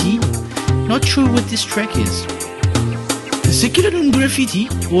Graffiti. Not sure what this track is. Sekira Nun Graffiti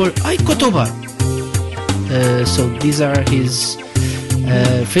or Aikotoba. So these are his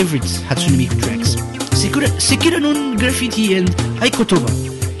favorite Hatsune Miku tracks. Sekira Nun Graffiti and Aikotoba.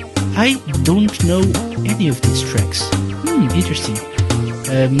 I don't know any of these tracks. Interesting.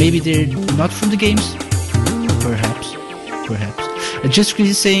 Maybe they're not from the games? Perhaps. Just Chris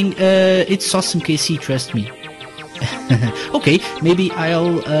is saying, it's awesome KC, trust me. Okay, maybe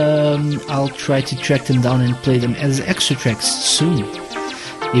I'll try to track them down and play them as extra tracks soon.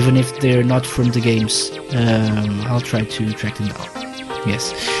 Even if they're not from the games. I'll try to track them down.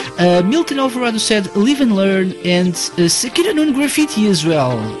 Yes. Milton Alvarado said Live and Learn and Sekira Nun Graffiti as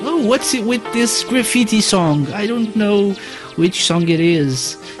well. Oh, what's it with this graffiti song? I don't know which song it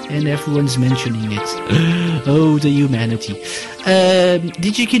is, and everyone's mentioning it. Oh, the humanity.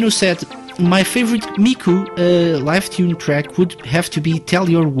 Digikino said my favorite Miku live tune track would have to be Tell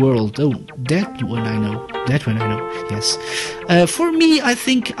Your World. Oh, that one I know. Yes. For me, I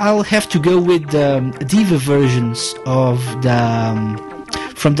think I'll have to go with Diva versions of the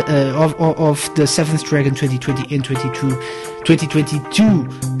from the of the 7th Dragon 2020 and 2022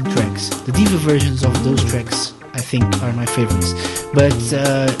 tracks. The Diva versions of those tracks, I think, are my favorites. But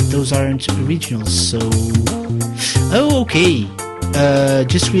those aren't originals, so... Oh, okay.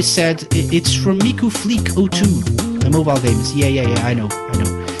 Just we said it's from Miku Fleek 02, the mobile games. Yeah, I know.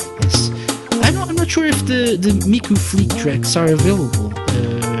 Yes. I'm not sure if the Miku Fleet tracks are available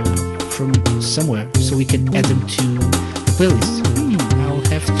from somewhere, so we can add them to the playlist.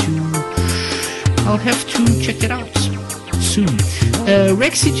 I'll have to check that out soon.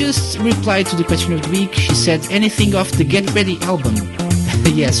 Rexy just replied to the question of the week. She said, anything off the Get Ready album?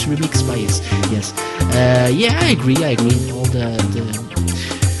 Yes, remix by Yes. Yeah, I agree. All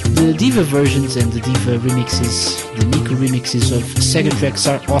the Diva versions and the Diva remixes, the Miku remixes of Sega tracks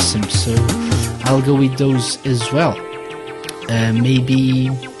are awesome, so I'll go with those as well. Maybe...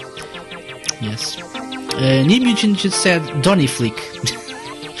 Yes. Nimugen just said Donny Flick.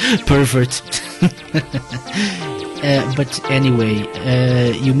 Pervert. But anyway,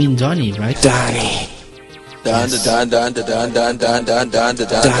 you mean Donny, right? Donny.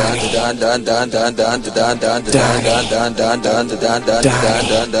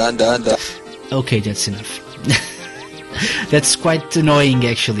 Okay, that's enough. That's quite annoying,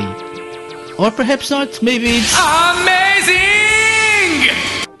 actually. Or perhaps not. Maybe it's amazing.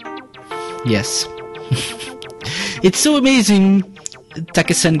 Yes. It's so amazing.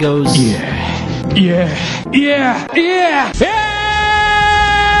 Take-san goes, Yeah.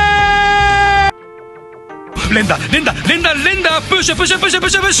 Linda, push.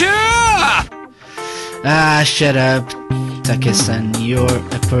 Ah, shut up, Take-san, you're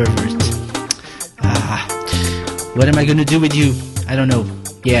a pervert. What am I gonna do with you? I don't know.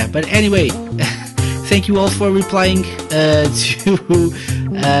 Yeah, but anyway, thank you all for replying to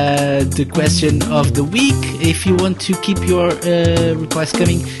the question of the week. If you want to keep your replies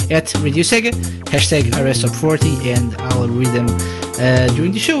coming at Radio Sega, hashtag RSTop40, and I'll read them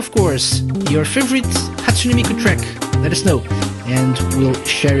during the show, of course. Your favorite Hatsune Miku track, let us know, and we'll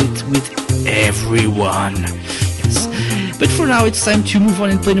share it with everyone. Yes. But for now, it's time to move on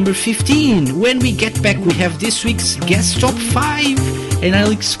and play number 15. When we get back, we have this week's guest top 5, and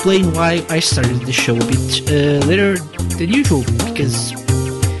I'll explain why I started the show a bit later than usual, because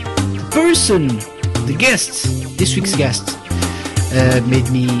the guest, this week's guest,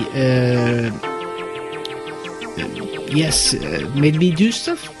 made me do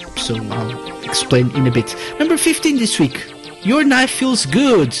stuff, so I'll explain in a bit. Number 15 this week, Your Knife Feels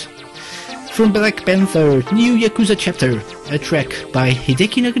Good, from Black Panther, New Yakuza Chapter, a track by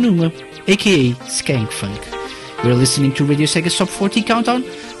Hideki Naganuma, aka Skank Funk. You're listening to Radio Sega's Top 40 Countdown.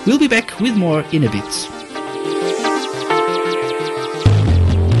 We'll be back with more in a bit.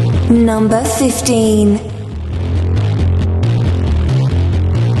 Number 15.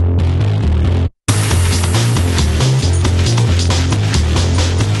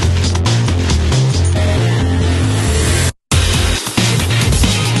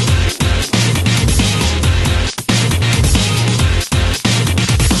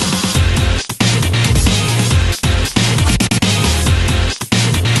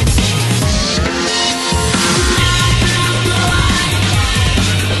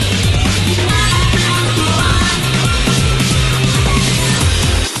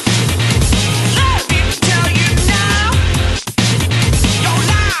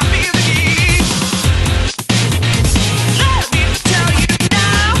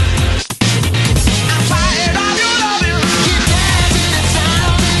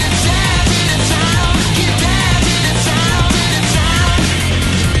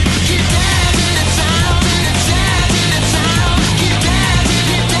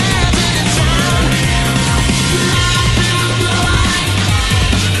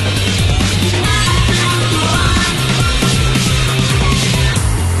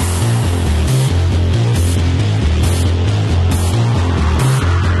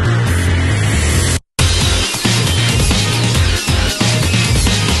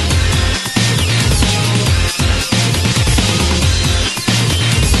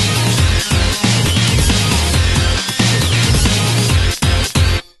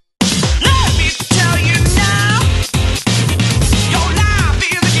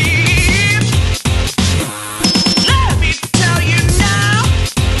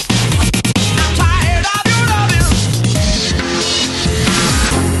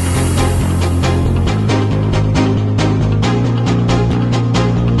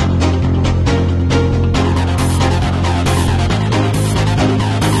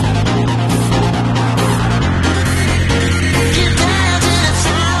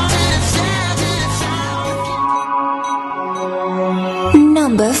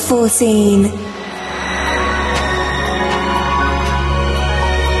 Number 14.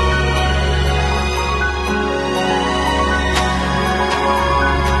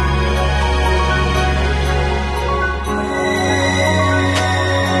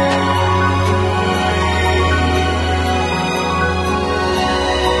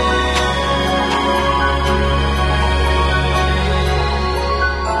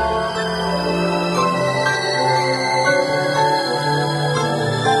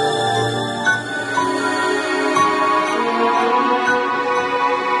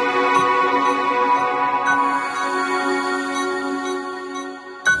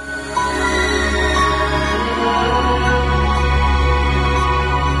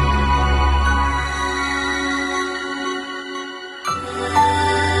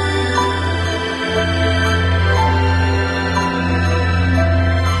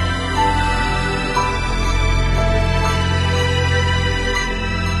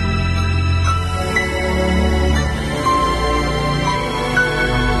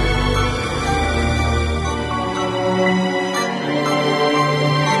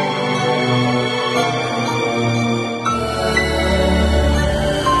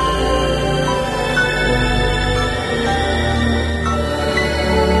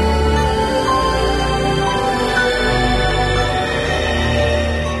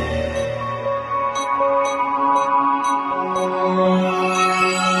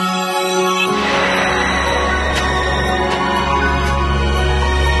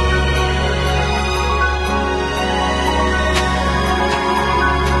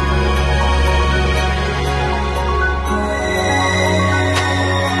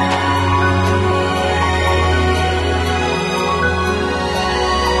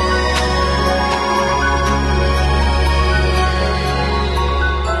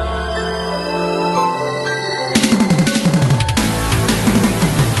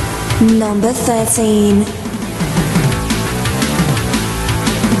 Number 13.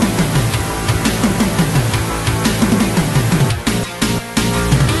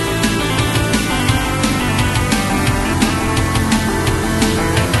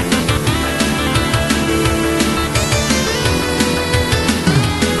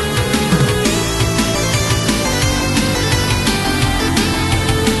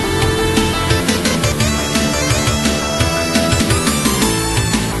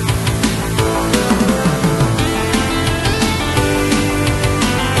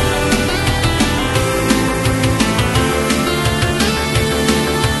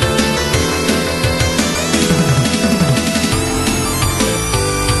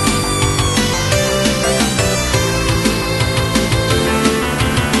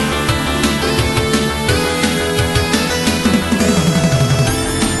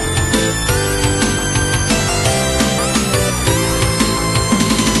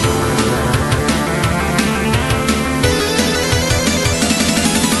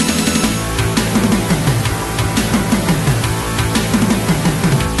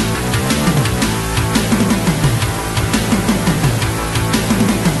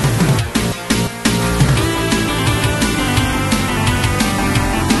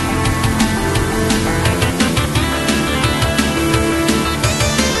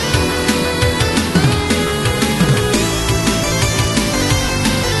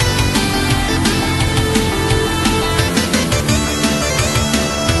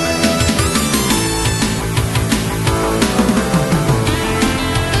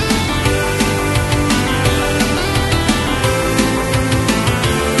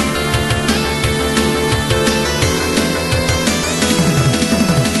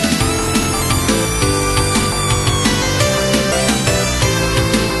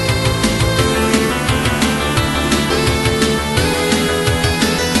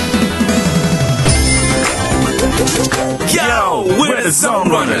 We're the Zone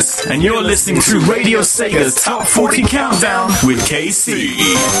Runners, and you're listening to Radio Sega's Top 40 Countdown with KC.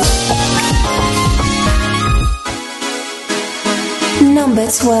 Number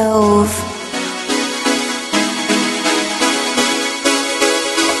 12.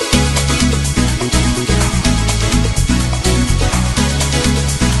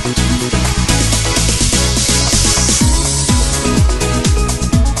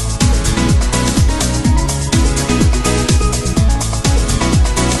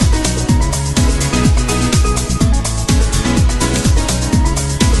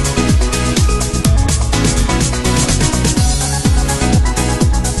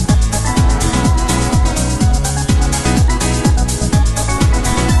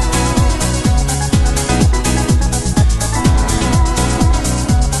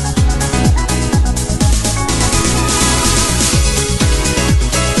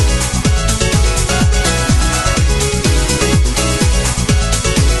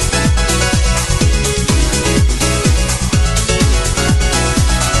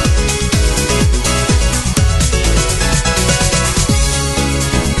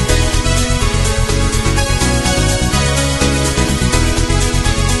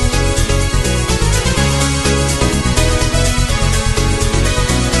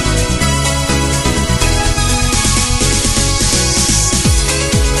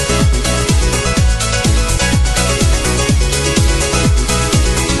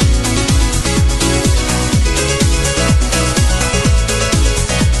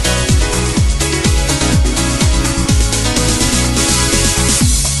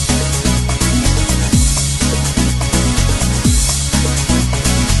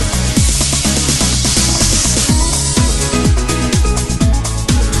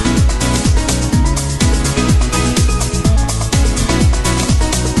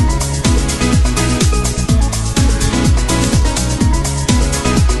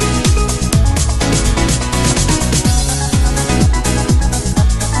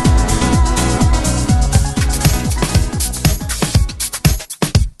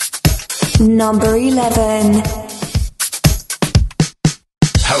 Number 11.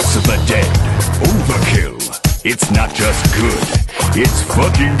 House of the Dead. Overkill. It's not just good. It's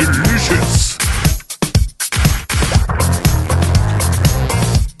fucking delicious.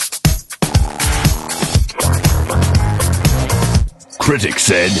 Critics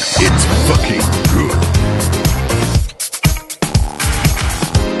said it's fucking good.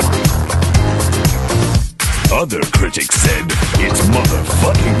 Other critics said it's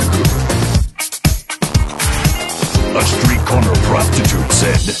motherfucking good. A street corner prostitute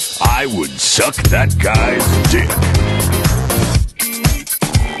said, I would suck that guy's dick.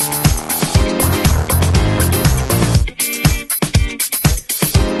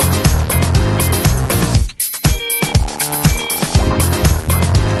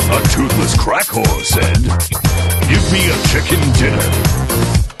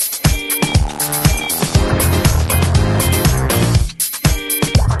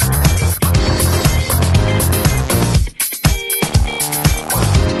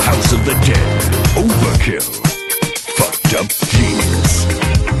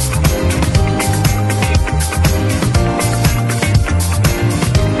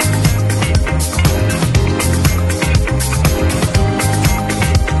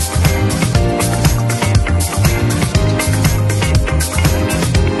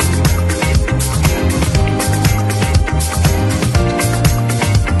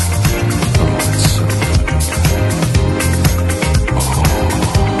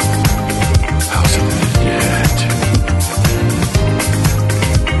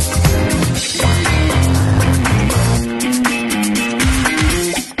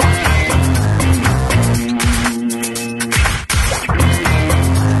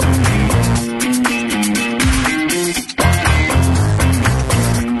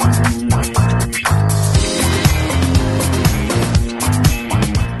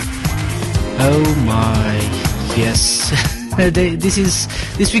 Yes. This is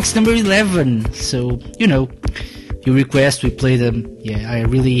this week's number 11. So, you know, you request, we play them. Yeah, I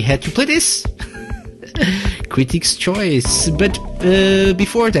really had to play this. Critics' choice. But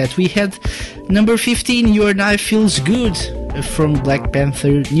before that, we had number 15, Your Knife Feels Good, from Black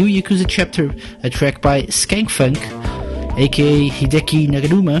Panther New Yakuza Chapter, a track by Skankfunk, aka Hideki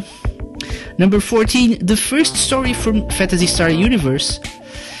Naganuma. Number 14, The First Story from Phantasy Star Universe.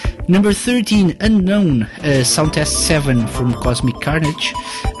 Number 13, Unknown, Sound Test 7 from Cosmic Carnage.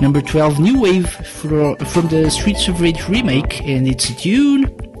 Number 12, New Wave from the Streets of Rage remake, and it's Dune.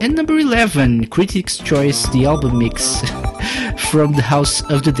 And number 11, Critics' Choice, the album mix from the House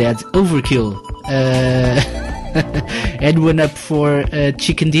of the Dead, Overkill. And one up for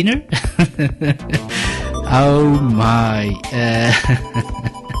Chicken Dinner. Oh my.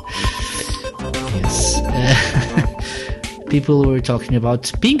 Yes. People were talking about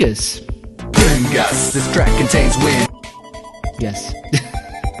Pingas. Pingas, this track contains wind. Yes.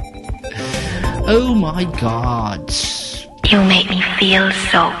 Oh my god. You make me feel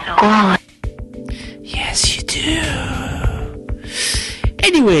so good. Yes, you do.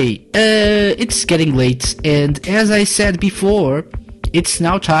 Anyway, it's getting late, and as I said before, it's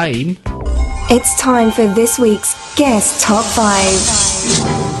now time. It's time for this week's Guest Top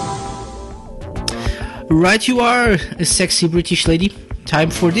 5. Right you are, a sexy British lady. Time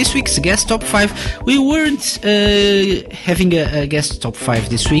for this week's Guest Top 5. We weren't having a Guest Top 5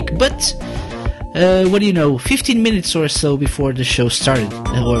 this week, but what do you know, 15 minutes or so before the show started,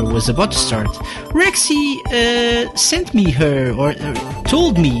 or was about to start, Rexy sent me her, or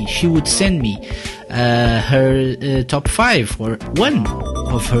told me she would send me her top 5, or one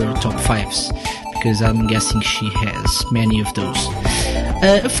of her top 5s, because I'm guessing she has many of those.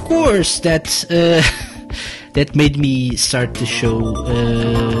 Of course, that made me start the show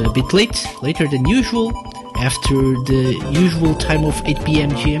a bit later than usual, after the usual time of 8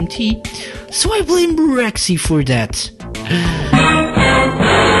 p.m. GMT, so I blame Rexy for that.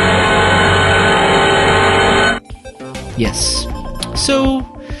 Yes. So,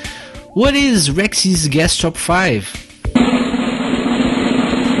 what is Rexy's Guest Top 5?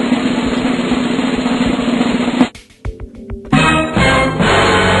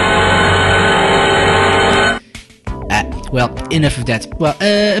 Well, enough of that. Well,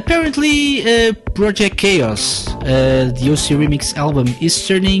 apparently, Project Chaos, the OC Remix album, is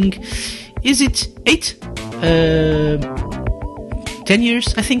turning, is it 8? 10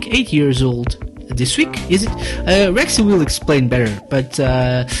 years? I think 8 years old this week, is it? Rexy will explain better, but,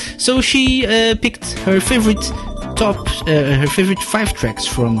 so she, picked her favorite her favorite 5 tracks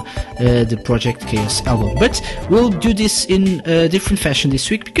from the Project Chaos album. But we'll do this in a different fashion this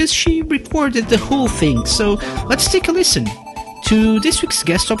week because she recorded the whole thing. So let's take a listen to this week's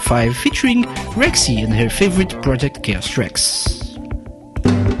Guest Top 5 featuring Rexy and her favorite Project Chaos tracks.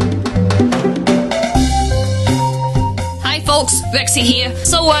 Hi folks, Rexy here.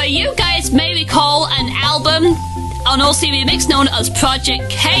 So you guys may recall an album on OC Remix known as Project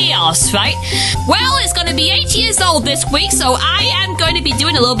Chaos, right? Well, it's going to be 8 years old this week, so I am going to be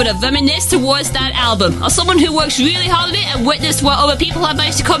doing a little bit of reminisce towards that album. As someone who works really hard on it and witnessed what other people have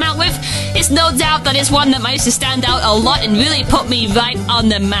managed to come out with, it's no doubt that it's one that managed to stand out a lot and really put me right on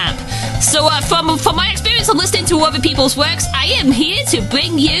the map. So from my experience of listening to other people's works, I am here to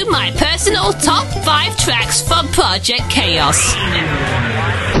bring you my personal top 5 tracks from Project Chaos.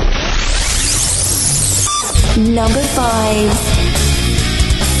 Number 5.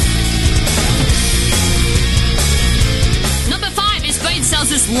 Number 5 is Brain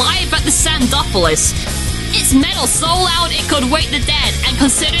Cells' Live at the Sandopolis. It's metal so loud it could wake the dead, and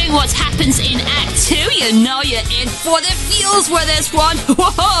considering what happens in Act 2, you know you're in for the feels with this one.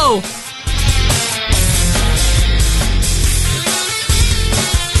 Whoa!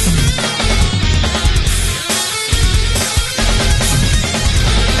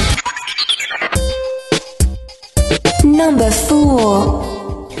 Number 4.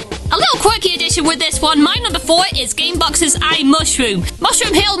 A little quirky addition with this one. My number 4 is Gamebox's I Mushroom.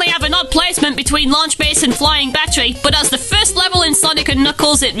 Mushroom Hill may have an odd placement between Launch Base and Flying Battery, but as the first level in Sonic &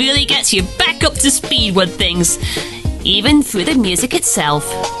 Knuckles, it really gets you back up to speed with things, even through the music itself.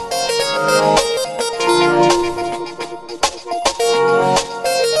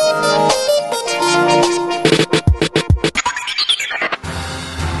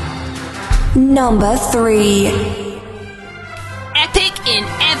 Number 3. Epic in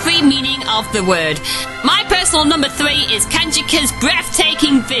every meaning of the word. My personal personal number 3 is Kanjika's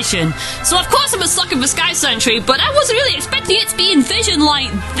breathtaking vision. So of course I'm a sucker for Sky Sanctuary, but I wasn't really expecting it to be in vision like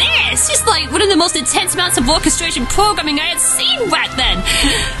this. Just like one of the most intense amounts of orchestration programming I had seen back then.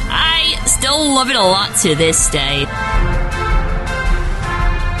 I still love it a lot to this day.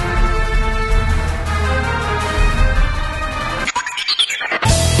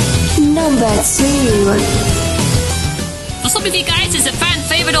 Number 2. For some of you guys, it's a fan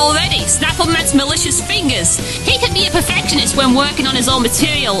favourite already, Snappleman's Malicious Fingers. He can be a perfectionist when working on his own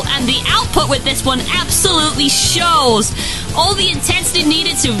material, and the output with this one absolutely shows. All the intensity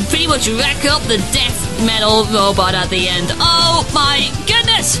needed to pretty much wreck up the death metal robot at the end. Oh my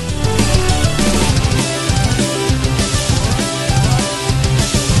goodness!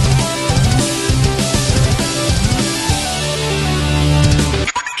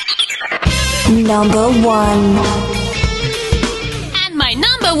 Number 1. My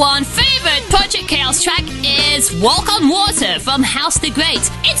number 1 favourite Project Chaos track is Walk on Water from House the Great.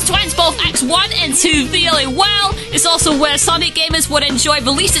 It explains both Acts 1 and 2 really well. It's also where Sonic gamers would enjoy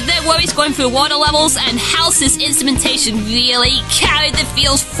releasing their worries going through water levels, and House's instrumentation really carried the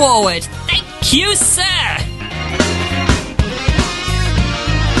feels forward. Thank you, sir!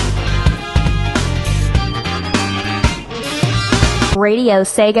 Radio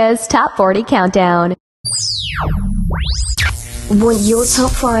Sega's Top 40 Countdown. Want your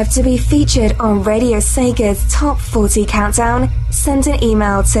top 5 to be featured on Radio Sega's Top 40 Countdown? Send an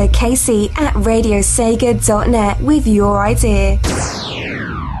email to casey@radiosega.net with your idea.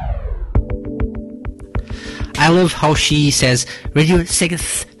 I love how she says Radio Sega.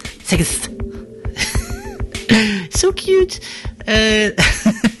 So cute.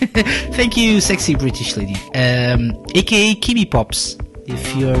 Thank you, sexy British lady. AKA Kimi Pops,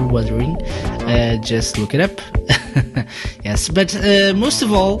 if you're wondering. Just look it up. Yes, but most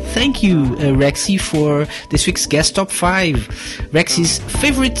of all, thank you, Rexy, for this week's guest top 5. Rexy's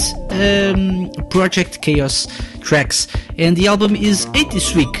favorite Project Chaos tracks, and the album is 8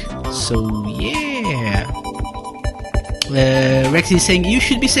 this week. So yeah. Rexy is saying you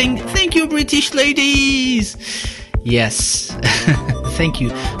should be saying thank you, British ladies. Yes, thank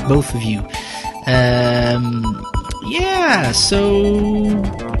you, both of you. Yeah, so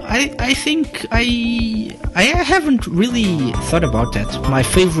I think I haven't really thought about that. My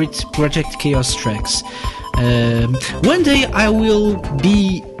favorite Project Chaos tracks. One day I will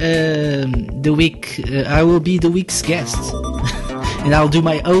be the week's guest, and I'll do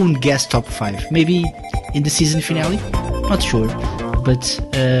my own guest top 5. Maybe in the season finale. Not sure, but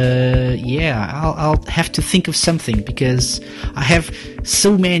yeah, I'll have to think of something, because I have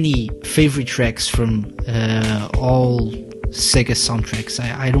so many favorite tracks from all Sega soundtracks.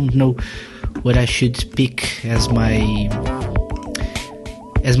 I don't know what I should pick as my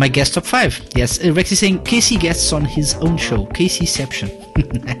guest top 5. Yes, Rex is saying Casey guests on his own show, Caseyception.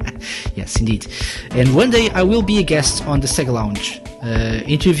 Yes, indeed. And one day I will be a guest on the Sega Lounge,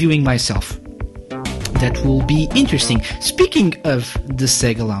 interviewing myself. That will be interesting. Speaking of the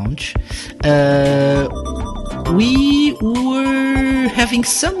Sega Lounge, we were having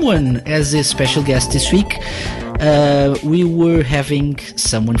someone as a special guest this week. We were having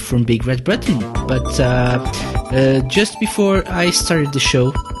someone from Big Red Button, but just before I started the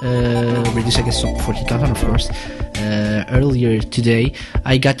show, Radio Sega Top 40 Countdown, of course, earlier today,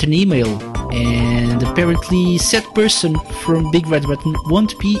 I got an email, and apparently said person from Big Red Button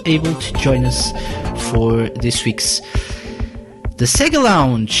won't be able to join us for this week's the Sega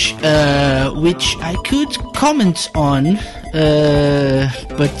Lounge, which I could comment on,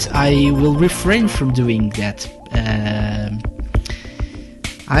 but I will refrain from doing that.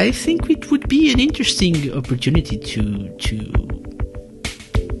 I think it would be an interesting opportunity to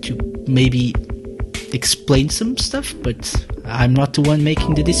maybe explain some stuff, but I'm not the one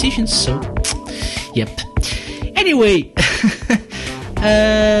making the decisions, so yep. Anyway,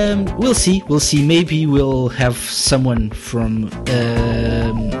 we'll see. Maybe we'll have someone from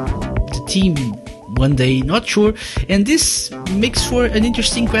the team one day, not sure. And this makes for an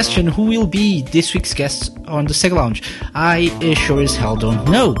interesting question: who will be this week's guest on the Sega Lounge? I sure as hell don't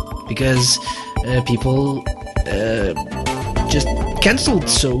know, because people just cancelled,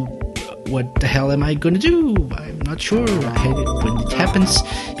 so what the hell am I gonna do? I'm not sure. I hate it when it happens,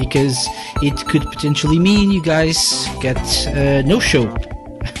 because it could potentially mean you guys get no show,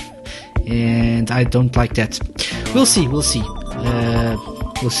 and I don't like that. We'll see. We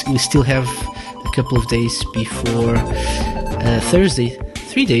still have a couple of days before Thursday,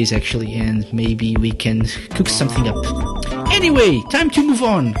 3 days actually, and maybe we can cook something up. Anyway, time to move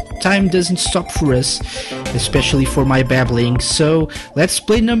on. Time doesn't stop for us, especially for my babbling. So let's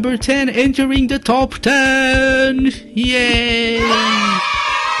play number 10, entering the top 10. Yay!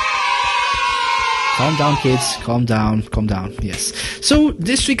 Calm down, kids. Calm down. Calm down. Yes. So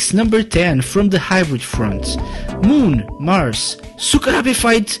this week's number 10 from the hybrid front. Moon, Mars, Sukarabe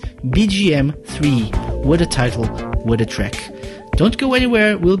Fight, BGM 3. What a title, what a track. Don't go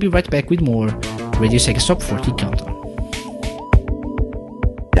anywhere, we'll be right back with more Radio Sega Top 40 Countdown.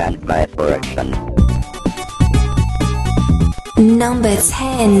 Stand by for action. Number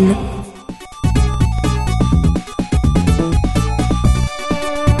 10.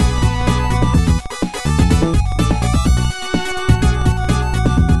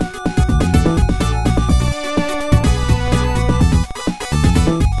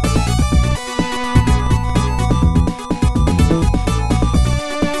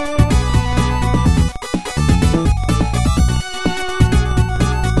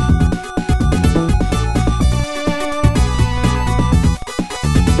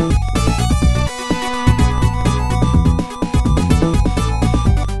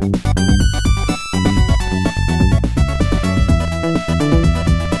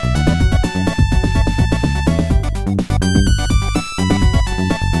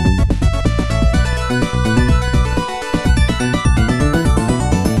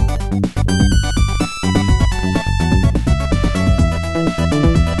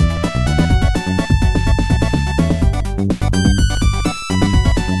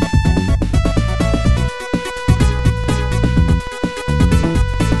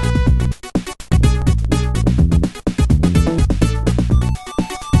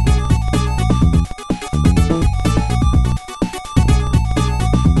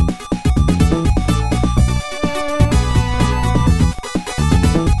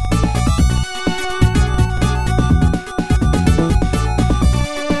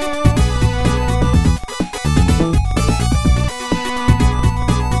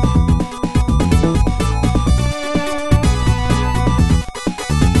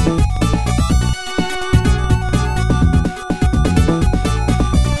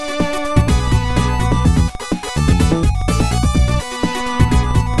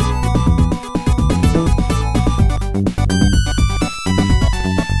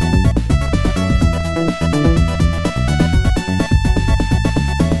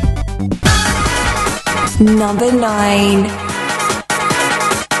 Number 9.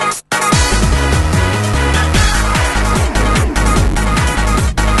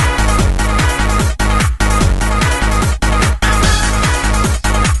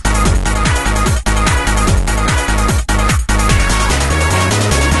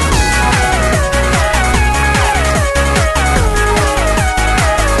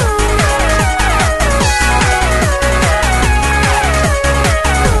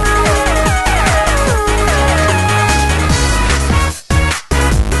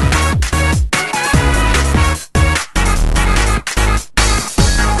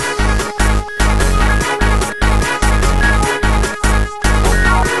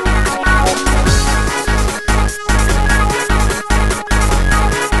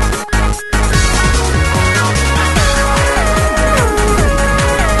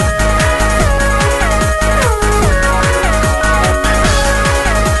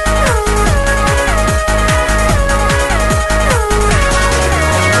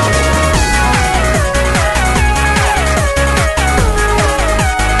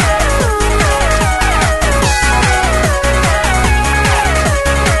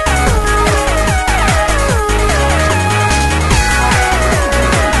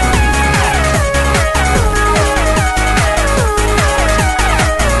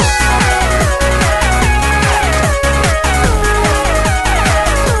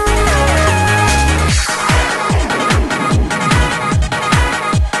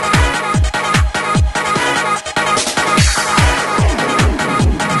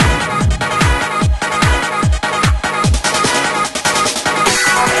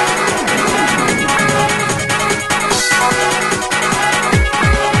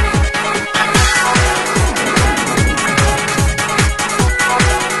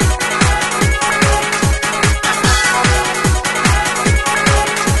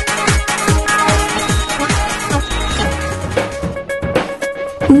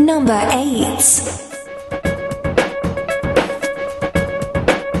 Number 8.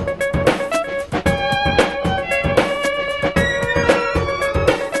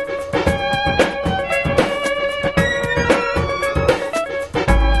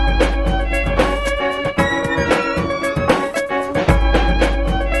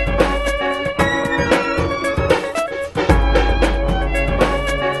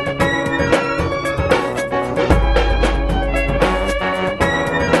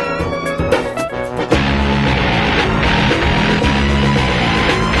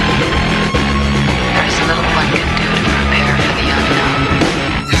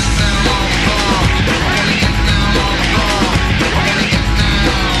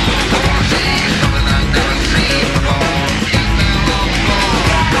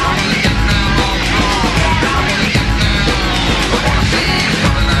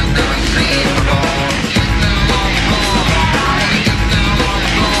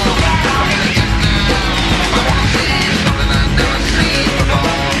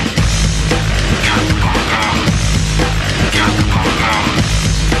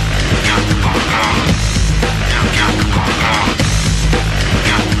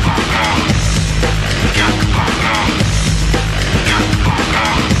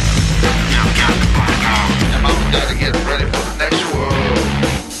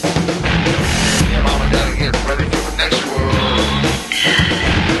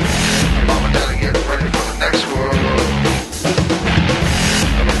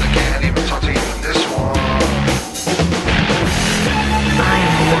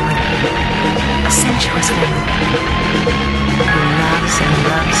 Immortal, who loves and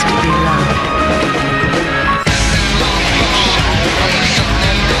loves to be loved.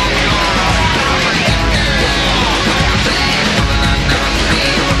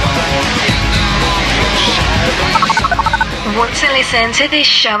 Want to listen to this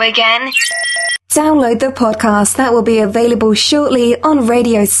show again? Download the podcast that will be available shortly on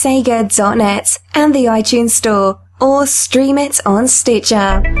radiosega.net and the iTunes Store, or stream it on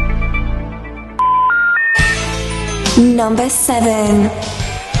Stitcher. Number 7.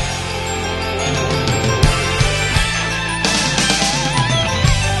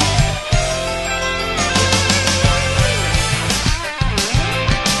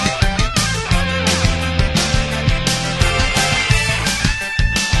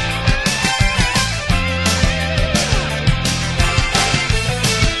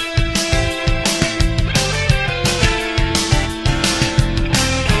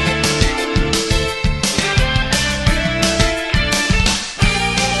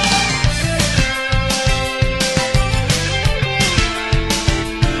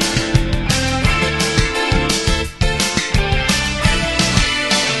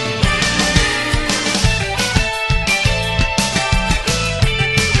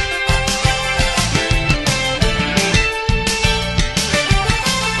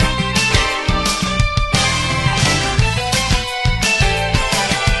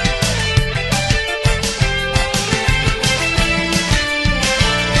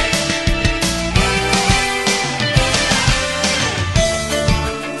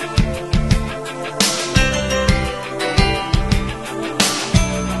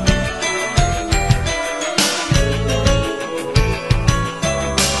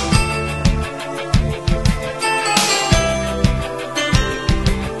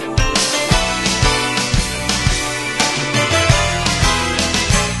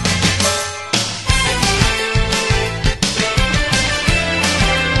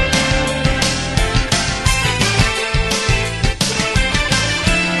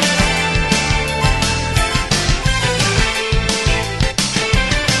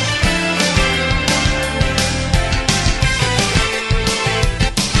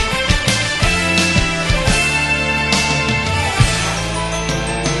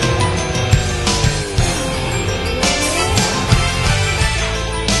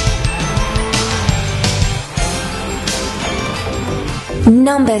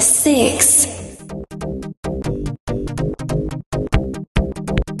 Number 6.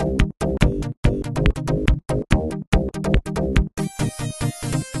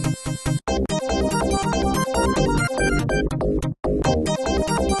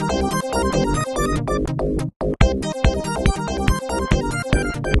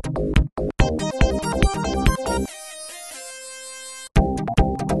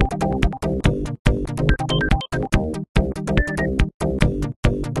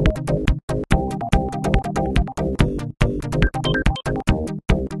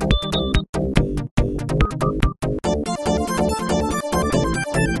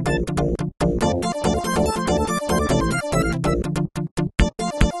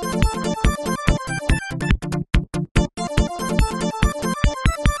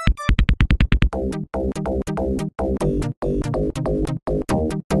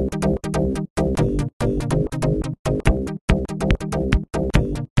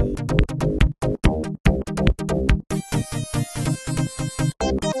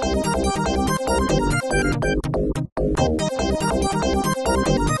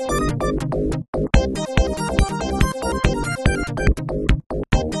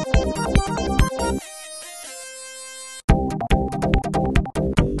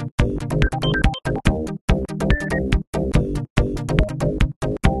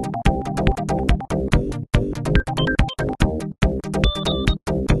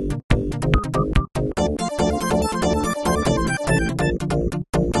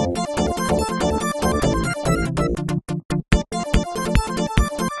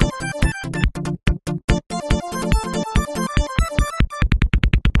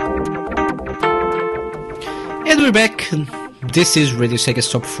 And we're back. This is Radio Sega's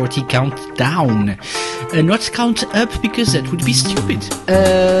Top 40 Countdown. Not count up because that would be stupid.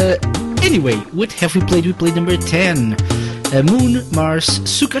 Anyway, what have we played? We played number 10. Moon, Mars,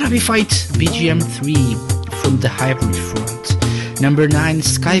 Sukarabi Fight, BGM 3 from the Hybrid Front. Number 9,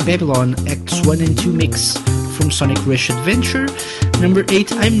 Sky Babylon, Acts 1 and 2 mix from Sonic Rush Adventure. Number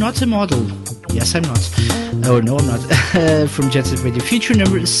 8, I'm Not a Model. Yes, I'm not. Oh, no, I'm not. From Jet Set Radio Future.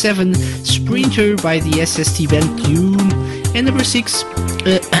 Number 7, Sprinter by the SST band Dune. And number 6,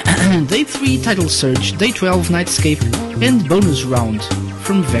 Day 3, Title Search, Day 12, Nightscape, and Bonus Round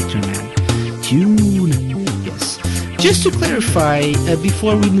from Vector Man. tune. Yes. Just to clarify,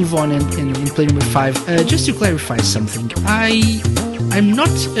 before we move on and play number 5, just to clarify something, I'm not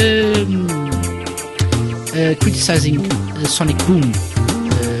criticizing Sonic Boom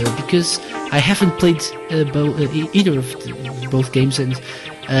because I haven't played either of both games, and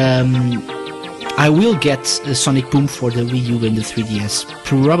I will get Sonic Boom for the Wii U and the 3DS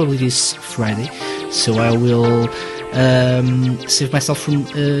probably this Friday, so I will save myself from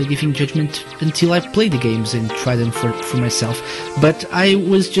giving judgment until I play the games and try them for myself. But I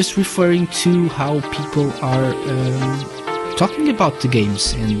was just referring to how people are talking about the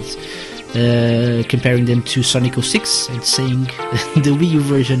games and comparing them to Sonic 06 and saying the Wii U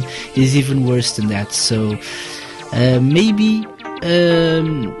version is even worse than that. So maybe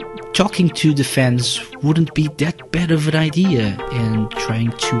talking to the fans wouldn't be that bad of an idea, and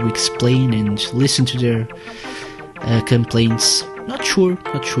trying to explain and listen to their complaints. Not sure,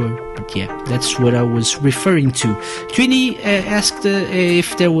 but yeah, that's what I was referring to. Trini asked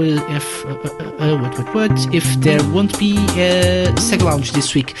if there was if there won't be a Sega Lounge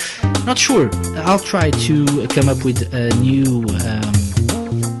this week. Not sure. I'll try to come up with a new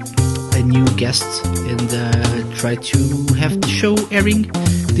guest and try to have the show airing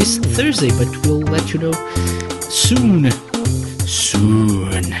this Thursday, but we'll let you know soon.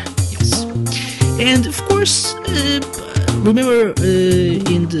 Yes. And of course, remember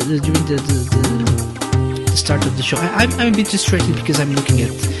during the start of the show, I'm a bit distracted because I'm looking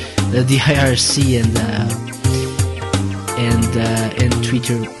at the IRC and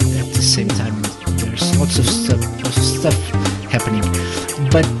Twitter at the same time. There's lots of stuff happening.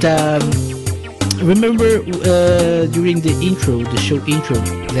 But remember during the show intro,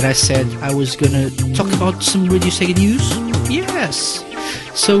 that I said I was gonna talk about some Radio Sega news? Yes.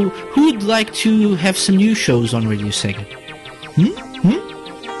 So who would like to have some new shows on Radio Sega?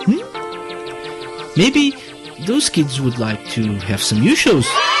 Maybe those kids would like to have some new shows.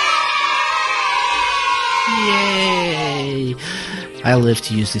 Yay! I love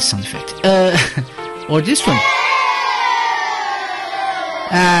to use this sound effect. Or this one.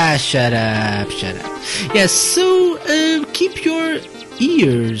 Shut up. Yes, so keep your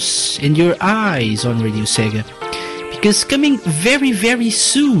ears and your eyes on Radio Sega, because coming very, very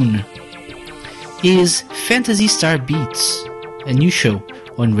soon is Phantasy Star Beats, a new show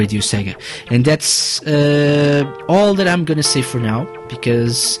on Radio Sega. And that's all that I'm gonna say for now,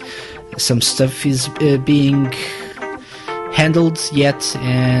 because some stuff is being handled yet,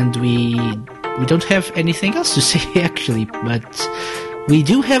 and we don't have anything else to say actually, but we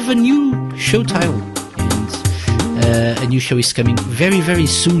do have a new show title, and a new show is coming very, very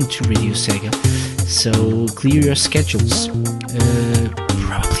soon to Radio Sega, so clear your schedules.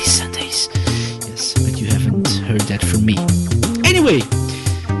 Probably Sundays. Yes, but you haven't heard that from me. Anyway,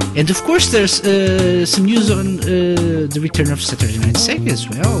 and of course there's some news on the return of Saturday Night Sega as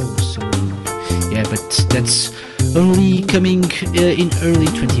well, so yeah, but that's only coming in early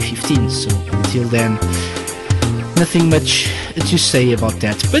 2015, so until then, nothing much to say about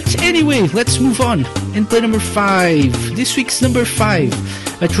that. But anyway, let's move on and play number 5. This week's number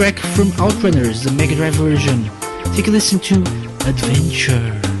 5, a track from Outrunners, the Mega Drive version. Take a listen to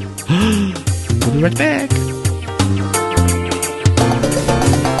Adventure. We'll be right back.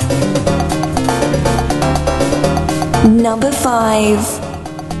 Number 5.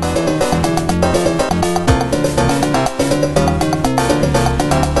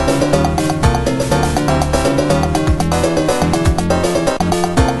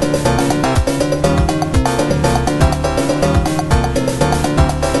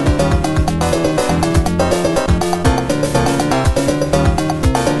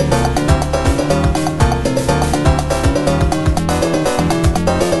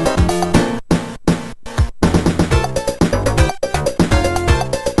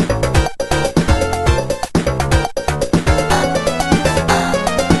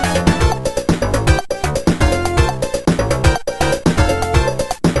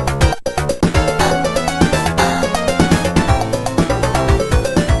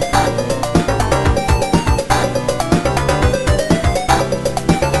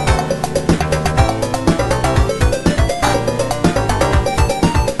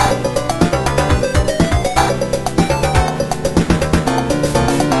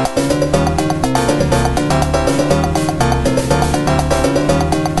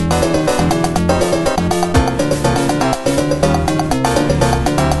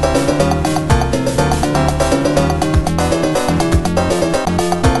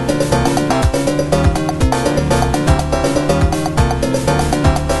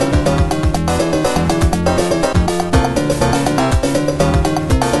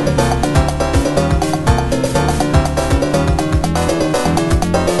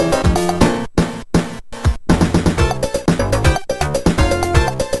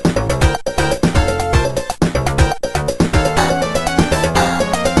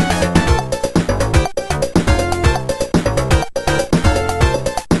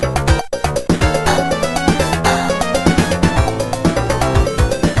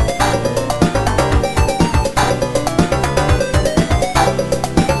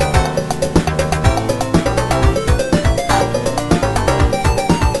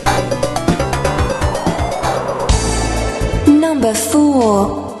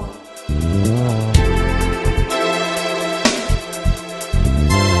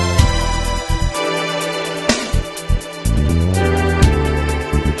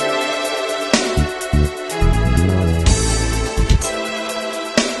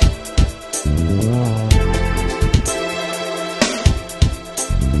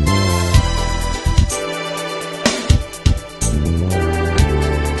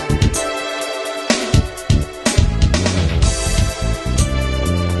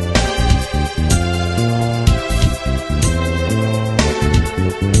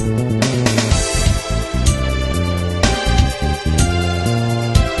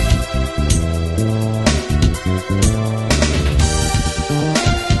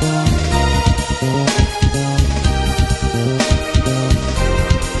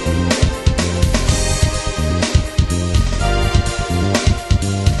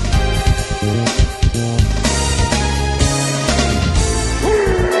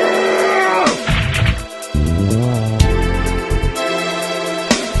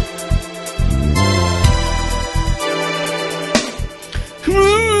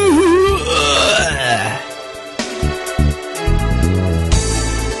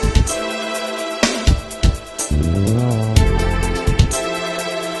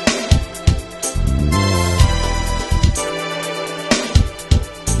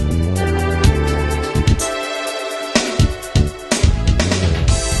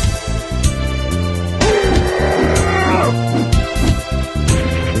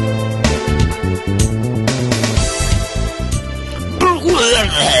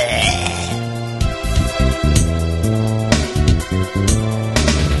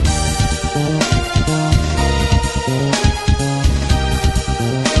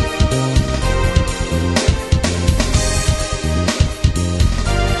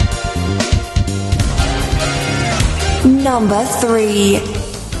 Number 3.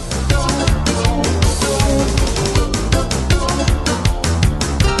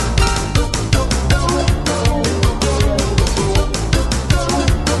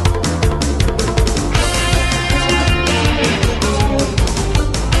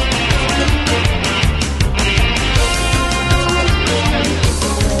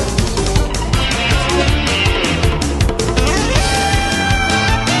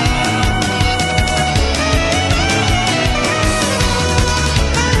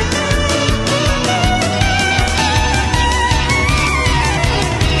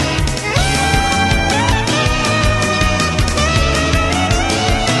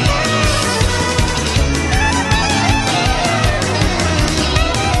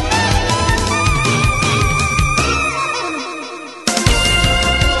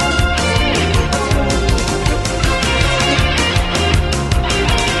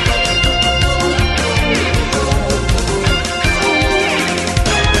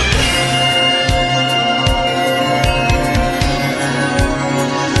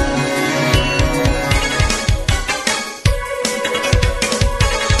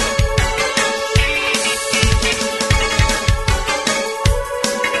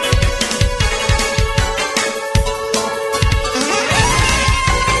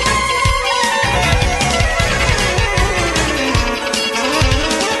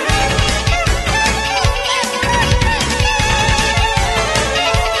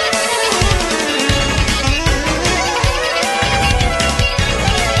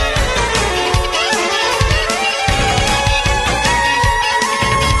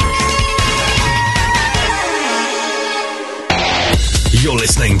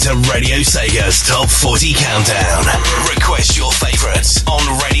 To Radio Sega's Top 40 Countdown. Request your favorites on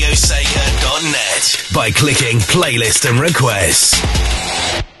radiosega.net by clicking Playlist and Requests.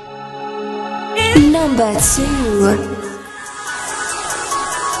 Number 2.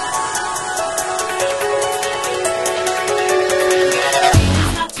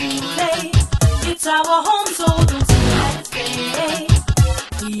 It's our home, so don't let it stay.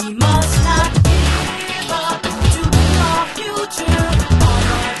 We must not give up to our future.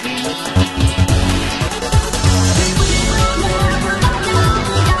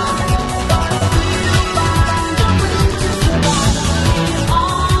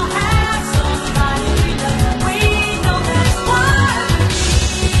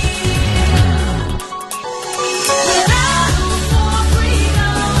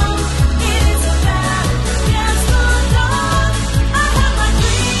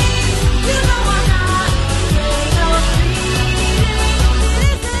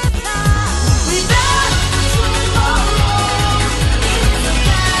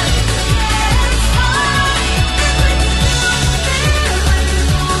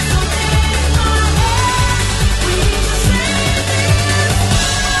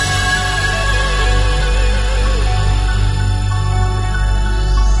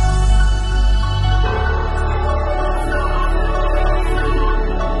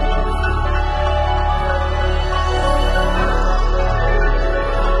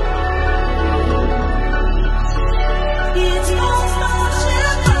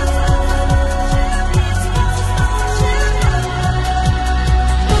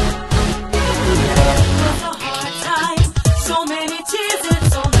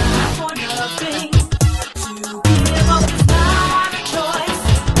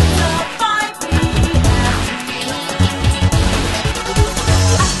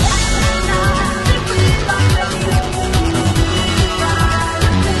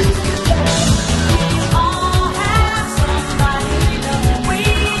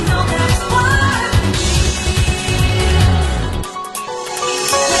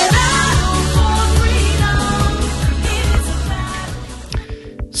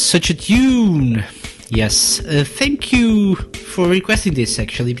 Such a tune! Yes, thank you for requesting this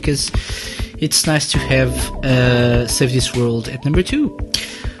actually, because it's nice to have Save This World at number 2.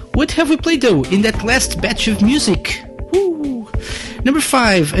 What have we played though in that last batch of music? Woo. Number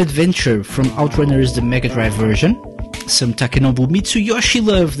 5, Adventure from Outrunners, the Mega Drive version. Some Takenobu Mitsuyoshi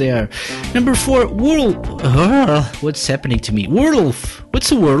love there. Number 4, what's happening to me? Werewolf.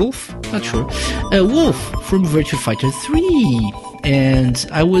 What's a werewolf? Not sure. Wolf from Virtua Fighter 3. And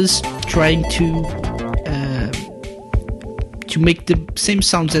I was trying to make the same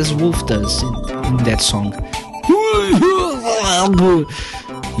sounds as Wolf does in that song.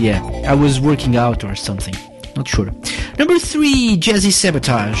 Yeah, I was working out or something. Not sure. Number 3, Jazzy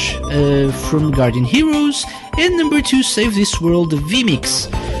Sabotage from Guardian Heroes. And number 2, Save This World, the V-Mix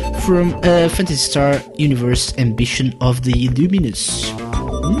from Phantasy Star Universe Ambition of the Illuminous.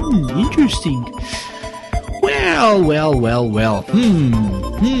 Interesting. Well, Well.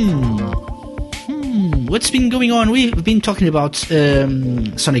 What's been going on? We've been talking about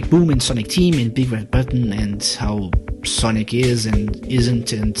Sonic Boom and Sonic Team and Big Red Button and how Sonic is and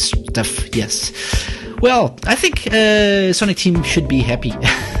isn't and stuff. Yes. Well, I think Sonic Team should be happy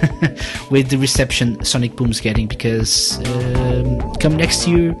with the reception Sonic Boom's getting, because come next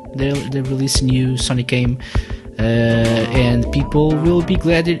year they'll release a new Sonic game, and people will be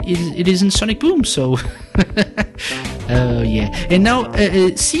glad it isn't Sonic Boom. So, yeah. And now,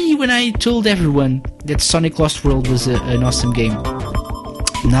 see, when I told everyone that Sonic Lost World was an awesome game,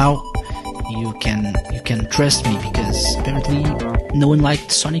 now you can trust me, because apparently no one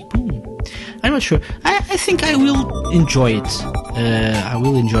liked Sonic Boom. I'm not sure. I think I will enjoy it. I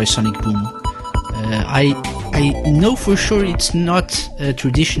will enjoy Sonic Boom. I know for sure it's not a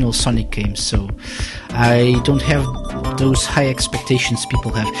traditional Sonic game, so I don't have those high expectations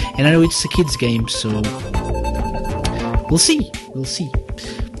people have. And I know it's a kid's game, so we'll see.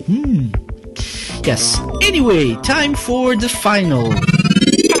 Yes. Anyway, time for the final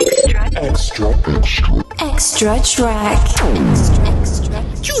Extra track.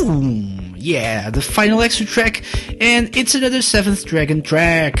 Yeah, the final extra track, and it's another Seventh Dragon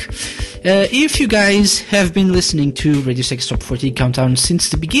track. If you guys have been listening to Radio Sega's Top 40 Countdown since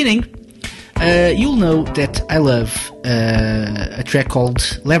the beginning, you'll know that I love a track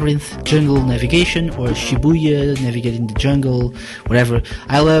called Labyrinth Jungle Navigation, or Shibuya Navigating the Jungle, whatever.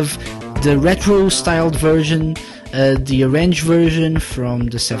 I love the retro-styled version, the arranged version from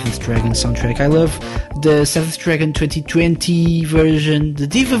the Seventh Dragon soundtrack. I love the Seventh Dragon 2020 version, the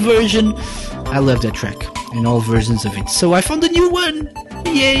Diva version. I love that track and all versions of it. So I found a new one.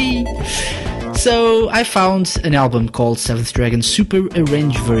 Yay! So I found an album called Seventh Dragon Super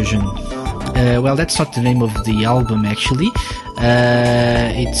Arranged Version. Well, that's not the name of the album, actually.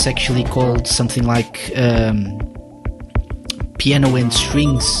 It's actually called something like Piano and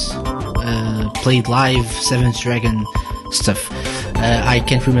Strings Played Live, Seventh Dragon stuff. I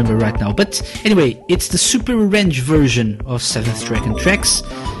can't remember right now. But anyway, it's the super arranged version of Seventh Dragon tracks,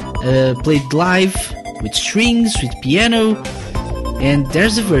 played live, with strings, with piano. And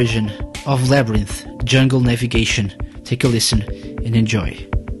there's a version of Labyrinth Jungle Navigation. Take a listen and enjoy.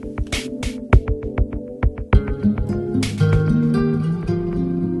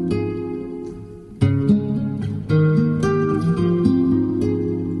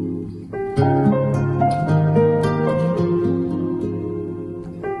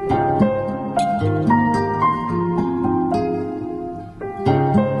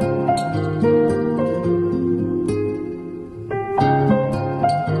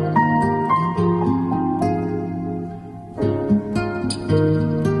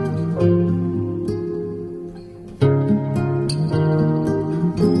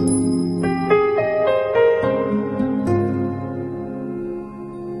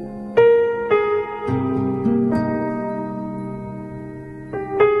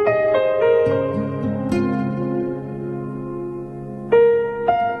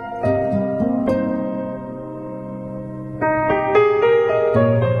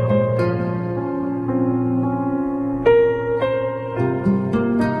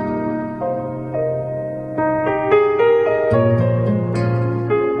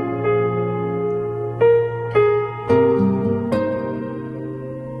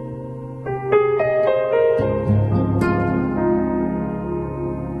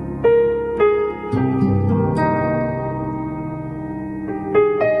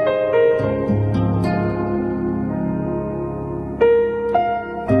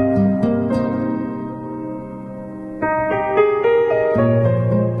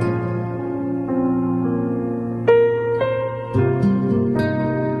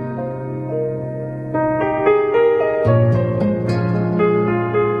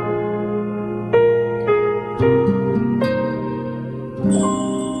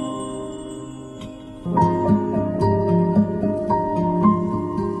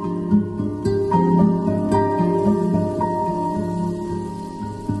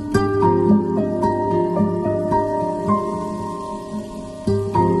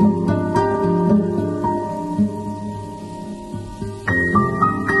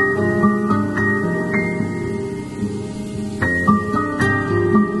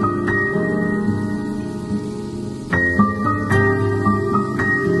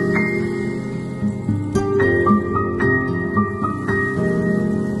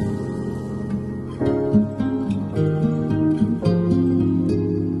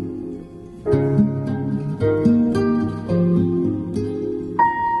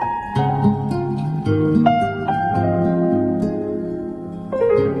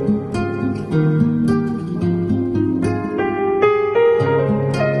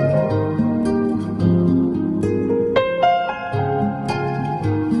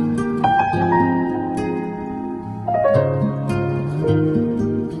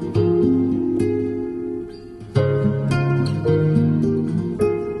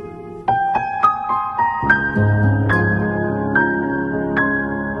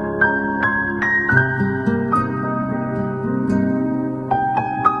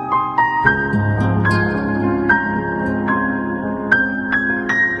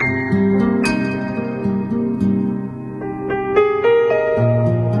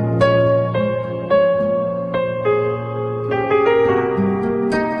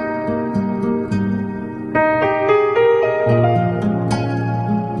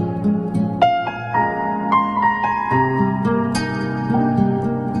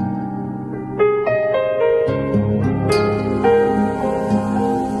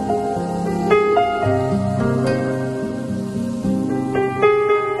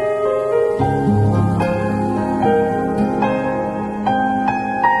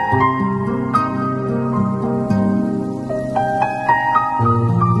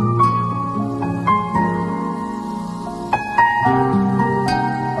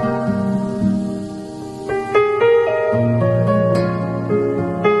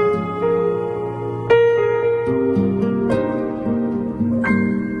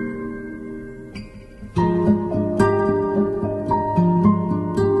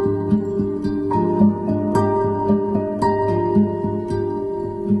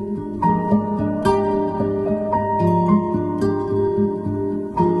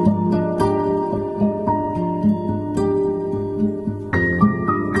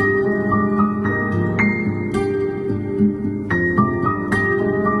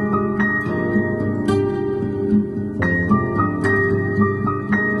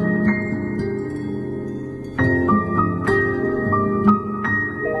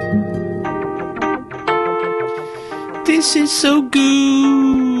 This is so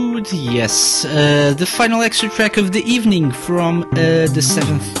good. Yes, the final extra track of the evening from the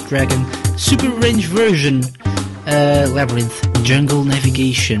Seventh Dragon Super Range version, Labyrinth Jungle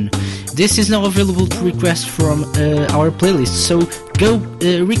Navigation. This is now available to request from our playlist, so go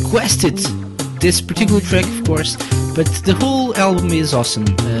request it. This particular track, of course, but the whole album is awesome,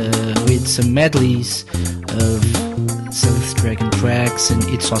 with some medleys of Seventh Dragon tracks, and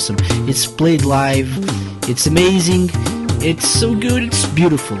it's awesome. It's played live, it's amazing, it's so good, it's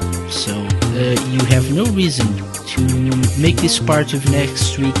beautiful. So you have no reason to make this part of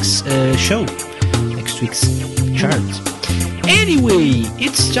next week's show, next week's chart. Anyway,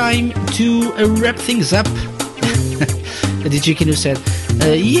 it's time to wrap things up. DJ Kino said,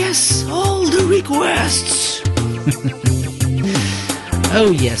 yes, all the requests. Oh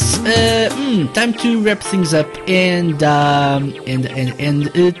yes, time to wrap things up and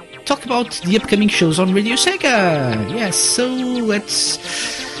talk about the upcoming shows on Radio Sega. Yes, so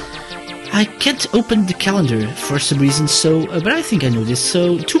I can't open the calendar for some reason, so but I think I know this.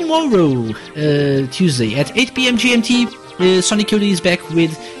 So tomorrow, Tuesday at 8 p.m. GMT, Sonic Yoda is back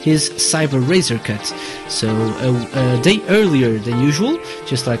with his Cyber Razor Cut. So a day earlier than usual,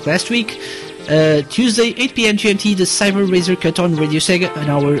 just like last week. Tuesday, 8 p.m. GMT, the Cyber Razor Cut on Radio Sega, an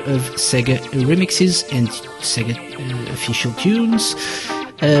hour of Sega remixes and Sega official tunes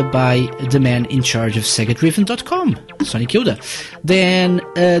by the man in charge of SegaDriven.com, Sonic Yoda. Then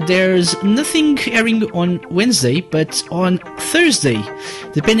there's nothing airing on Wednesday, but on Thursday,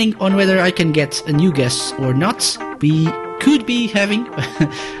 depending on whether I can get a new guest or not, we could be having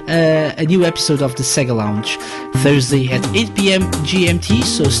a new episode of the Sega Lounge Thursday at 8 p.m. GMT,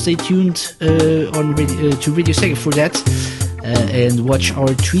 so stay tuned to Radio Sega for that, and watch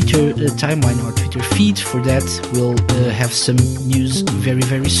our Twitter timeline, our Twitter feed for that. We'll have some news very,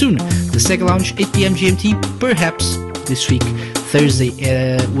 very soon. The Sega Lounge, 8 p.m. GMT, perhaps this week, Thursday,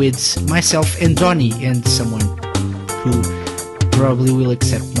 with myself and Donnie and someone who probably will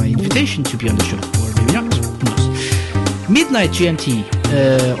accept my invitation to be on the show, or maybe not, who knows. Midnight GMT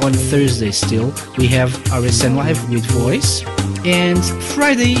on Thursday still, we have RSN Live with Voice, and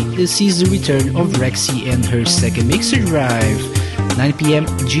Friday sees the return of Rexy and her Sega Mixer Drive, 9 p.m.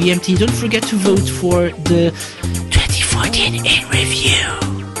 GMT. Don't forget to vote for the 2014 in Review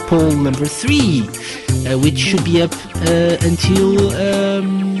poll number 3, which should be up until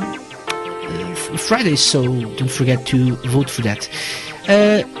Friday, so don't forget to vote for that.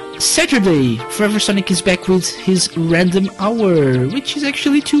 Saturday, Forever Sonic is back with his Random Hour, which is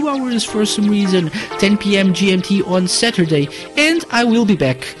actually 2 hours for some reason, 10 p.m. GMT on Saturday, and I will be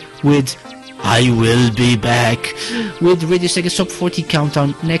back with Radio Sega's Top 40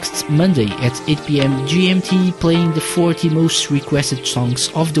 Countdown next Monday at 8 p.m. GMT, playing the 40 most requested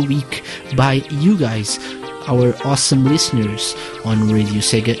songs of the week by you guys, our awesome listeners on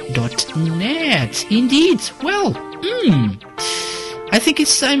RadioSega.net. Indeed, well, I think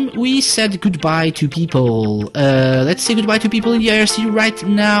it's time we said goodbye to people. Let's say goodbye to people in the IRC right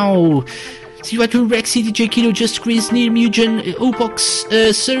now. Say goodbye to Rexy, DJ Kino, Just Chris, Near Mugen, Opox,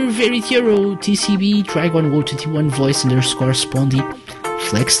 Sir Veritiero, TCB, Trigon, War21, Voice _ Spondy,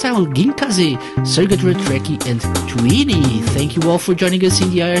 Flexstyle, Ginkaze, Sergadra Trekkie, and Tweenie. Thank you all for joining us in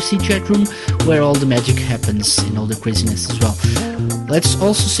the IRC chat room, where all the magic happens and all the craziness as well. Let's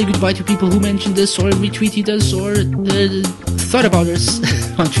also say goodbye to people who mentioned us or retweeted us or thought about us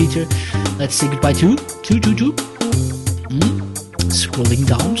on Twitter. Let's say goodbye to scrolling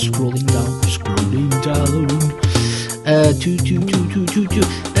down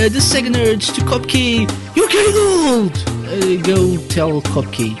the Sega Nerds, to Kopke. You're getting old. Go tell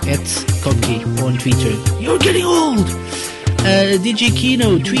Kopke at Kopke on Twitter, you're getting old. DJ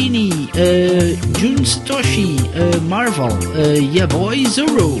Kino, Tweenie, Jun Satoshi, Marvel, yeah boy,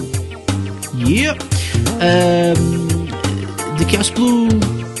 Zoro, yeah, the Chaos Blue,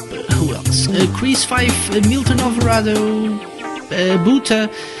 who else? Chris 5, Milton Alvarado, Buta,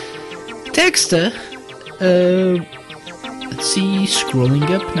 Texter, let's see, scrolling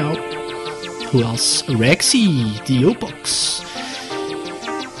up now, who else? Rexy, the Opox,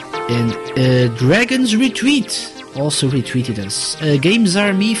 and Dragon's Retweet also retweeted us. Games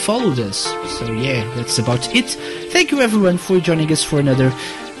Army followed us. So yeah, that's about it. Thank you everyone for joining us for another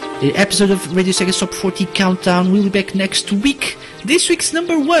episode of Radio Sega's Top 40 Countdown. We'll be back next week. This week's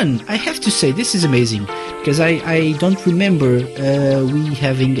number 1, I have to say, this is amazing, because I don't remember we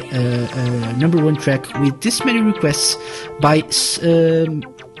having a number 1 track with this many requests by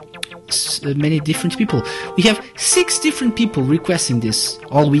many different people. We have 6 different people requesting this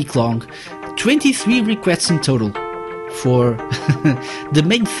all week long. 23 requests in total for the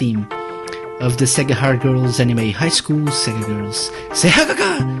main theme. of the Sega Hard Girls Anime High School Sega Girls.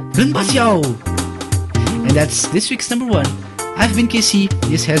 Sehagaga Gunbasyo! And that's this week's number 1. I've been KC.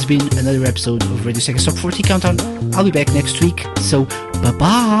 This has been another episode of Radio Sega's Top 40 Countdown. I'll be back next week. So,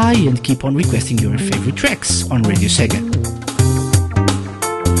 bye-bye, and keep on requesting your favorite tracks on Radio Sega.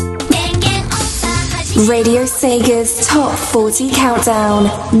 Radio Sega's Top 40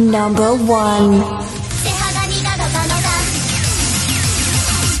 Countdown, number 1.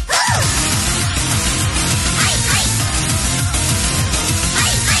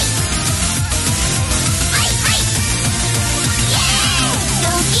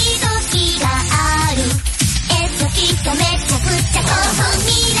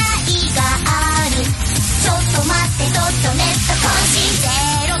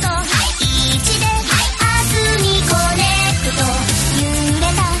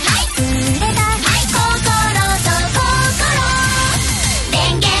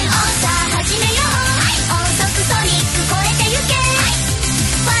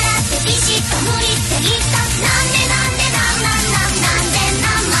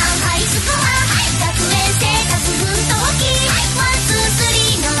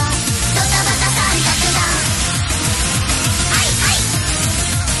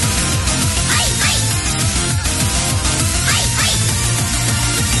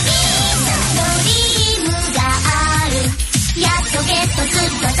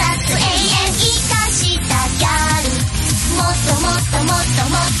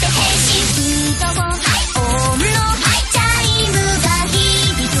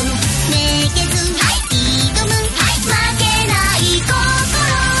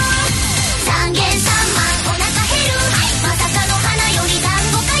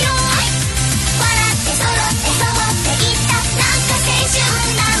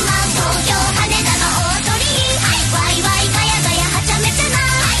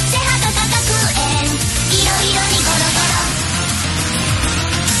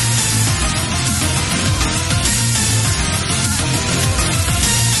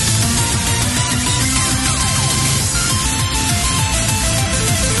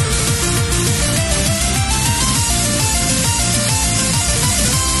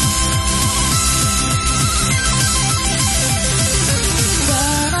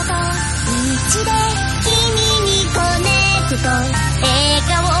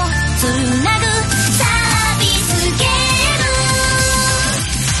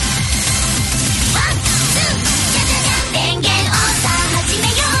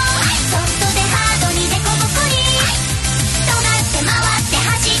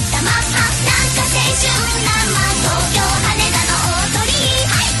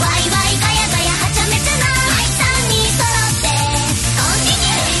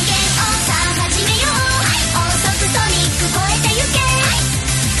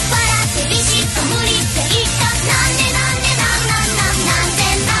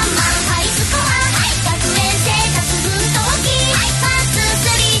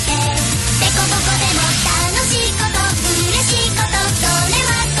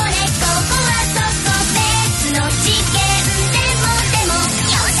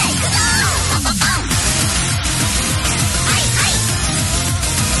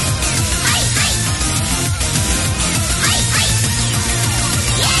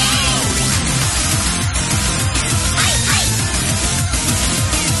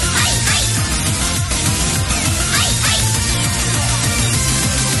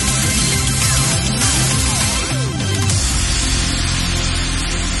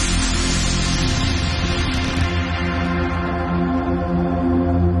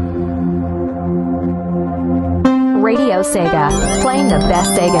 'Radio Sega, playing the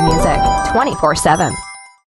best Sega music 24/7.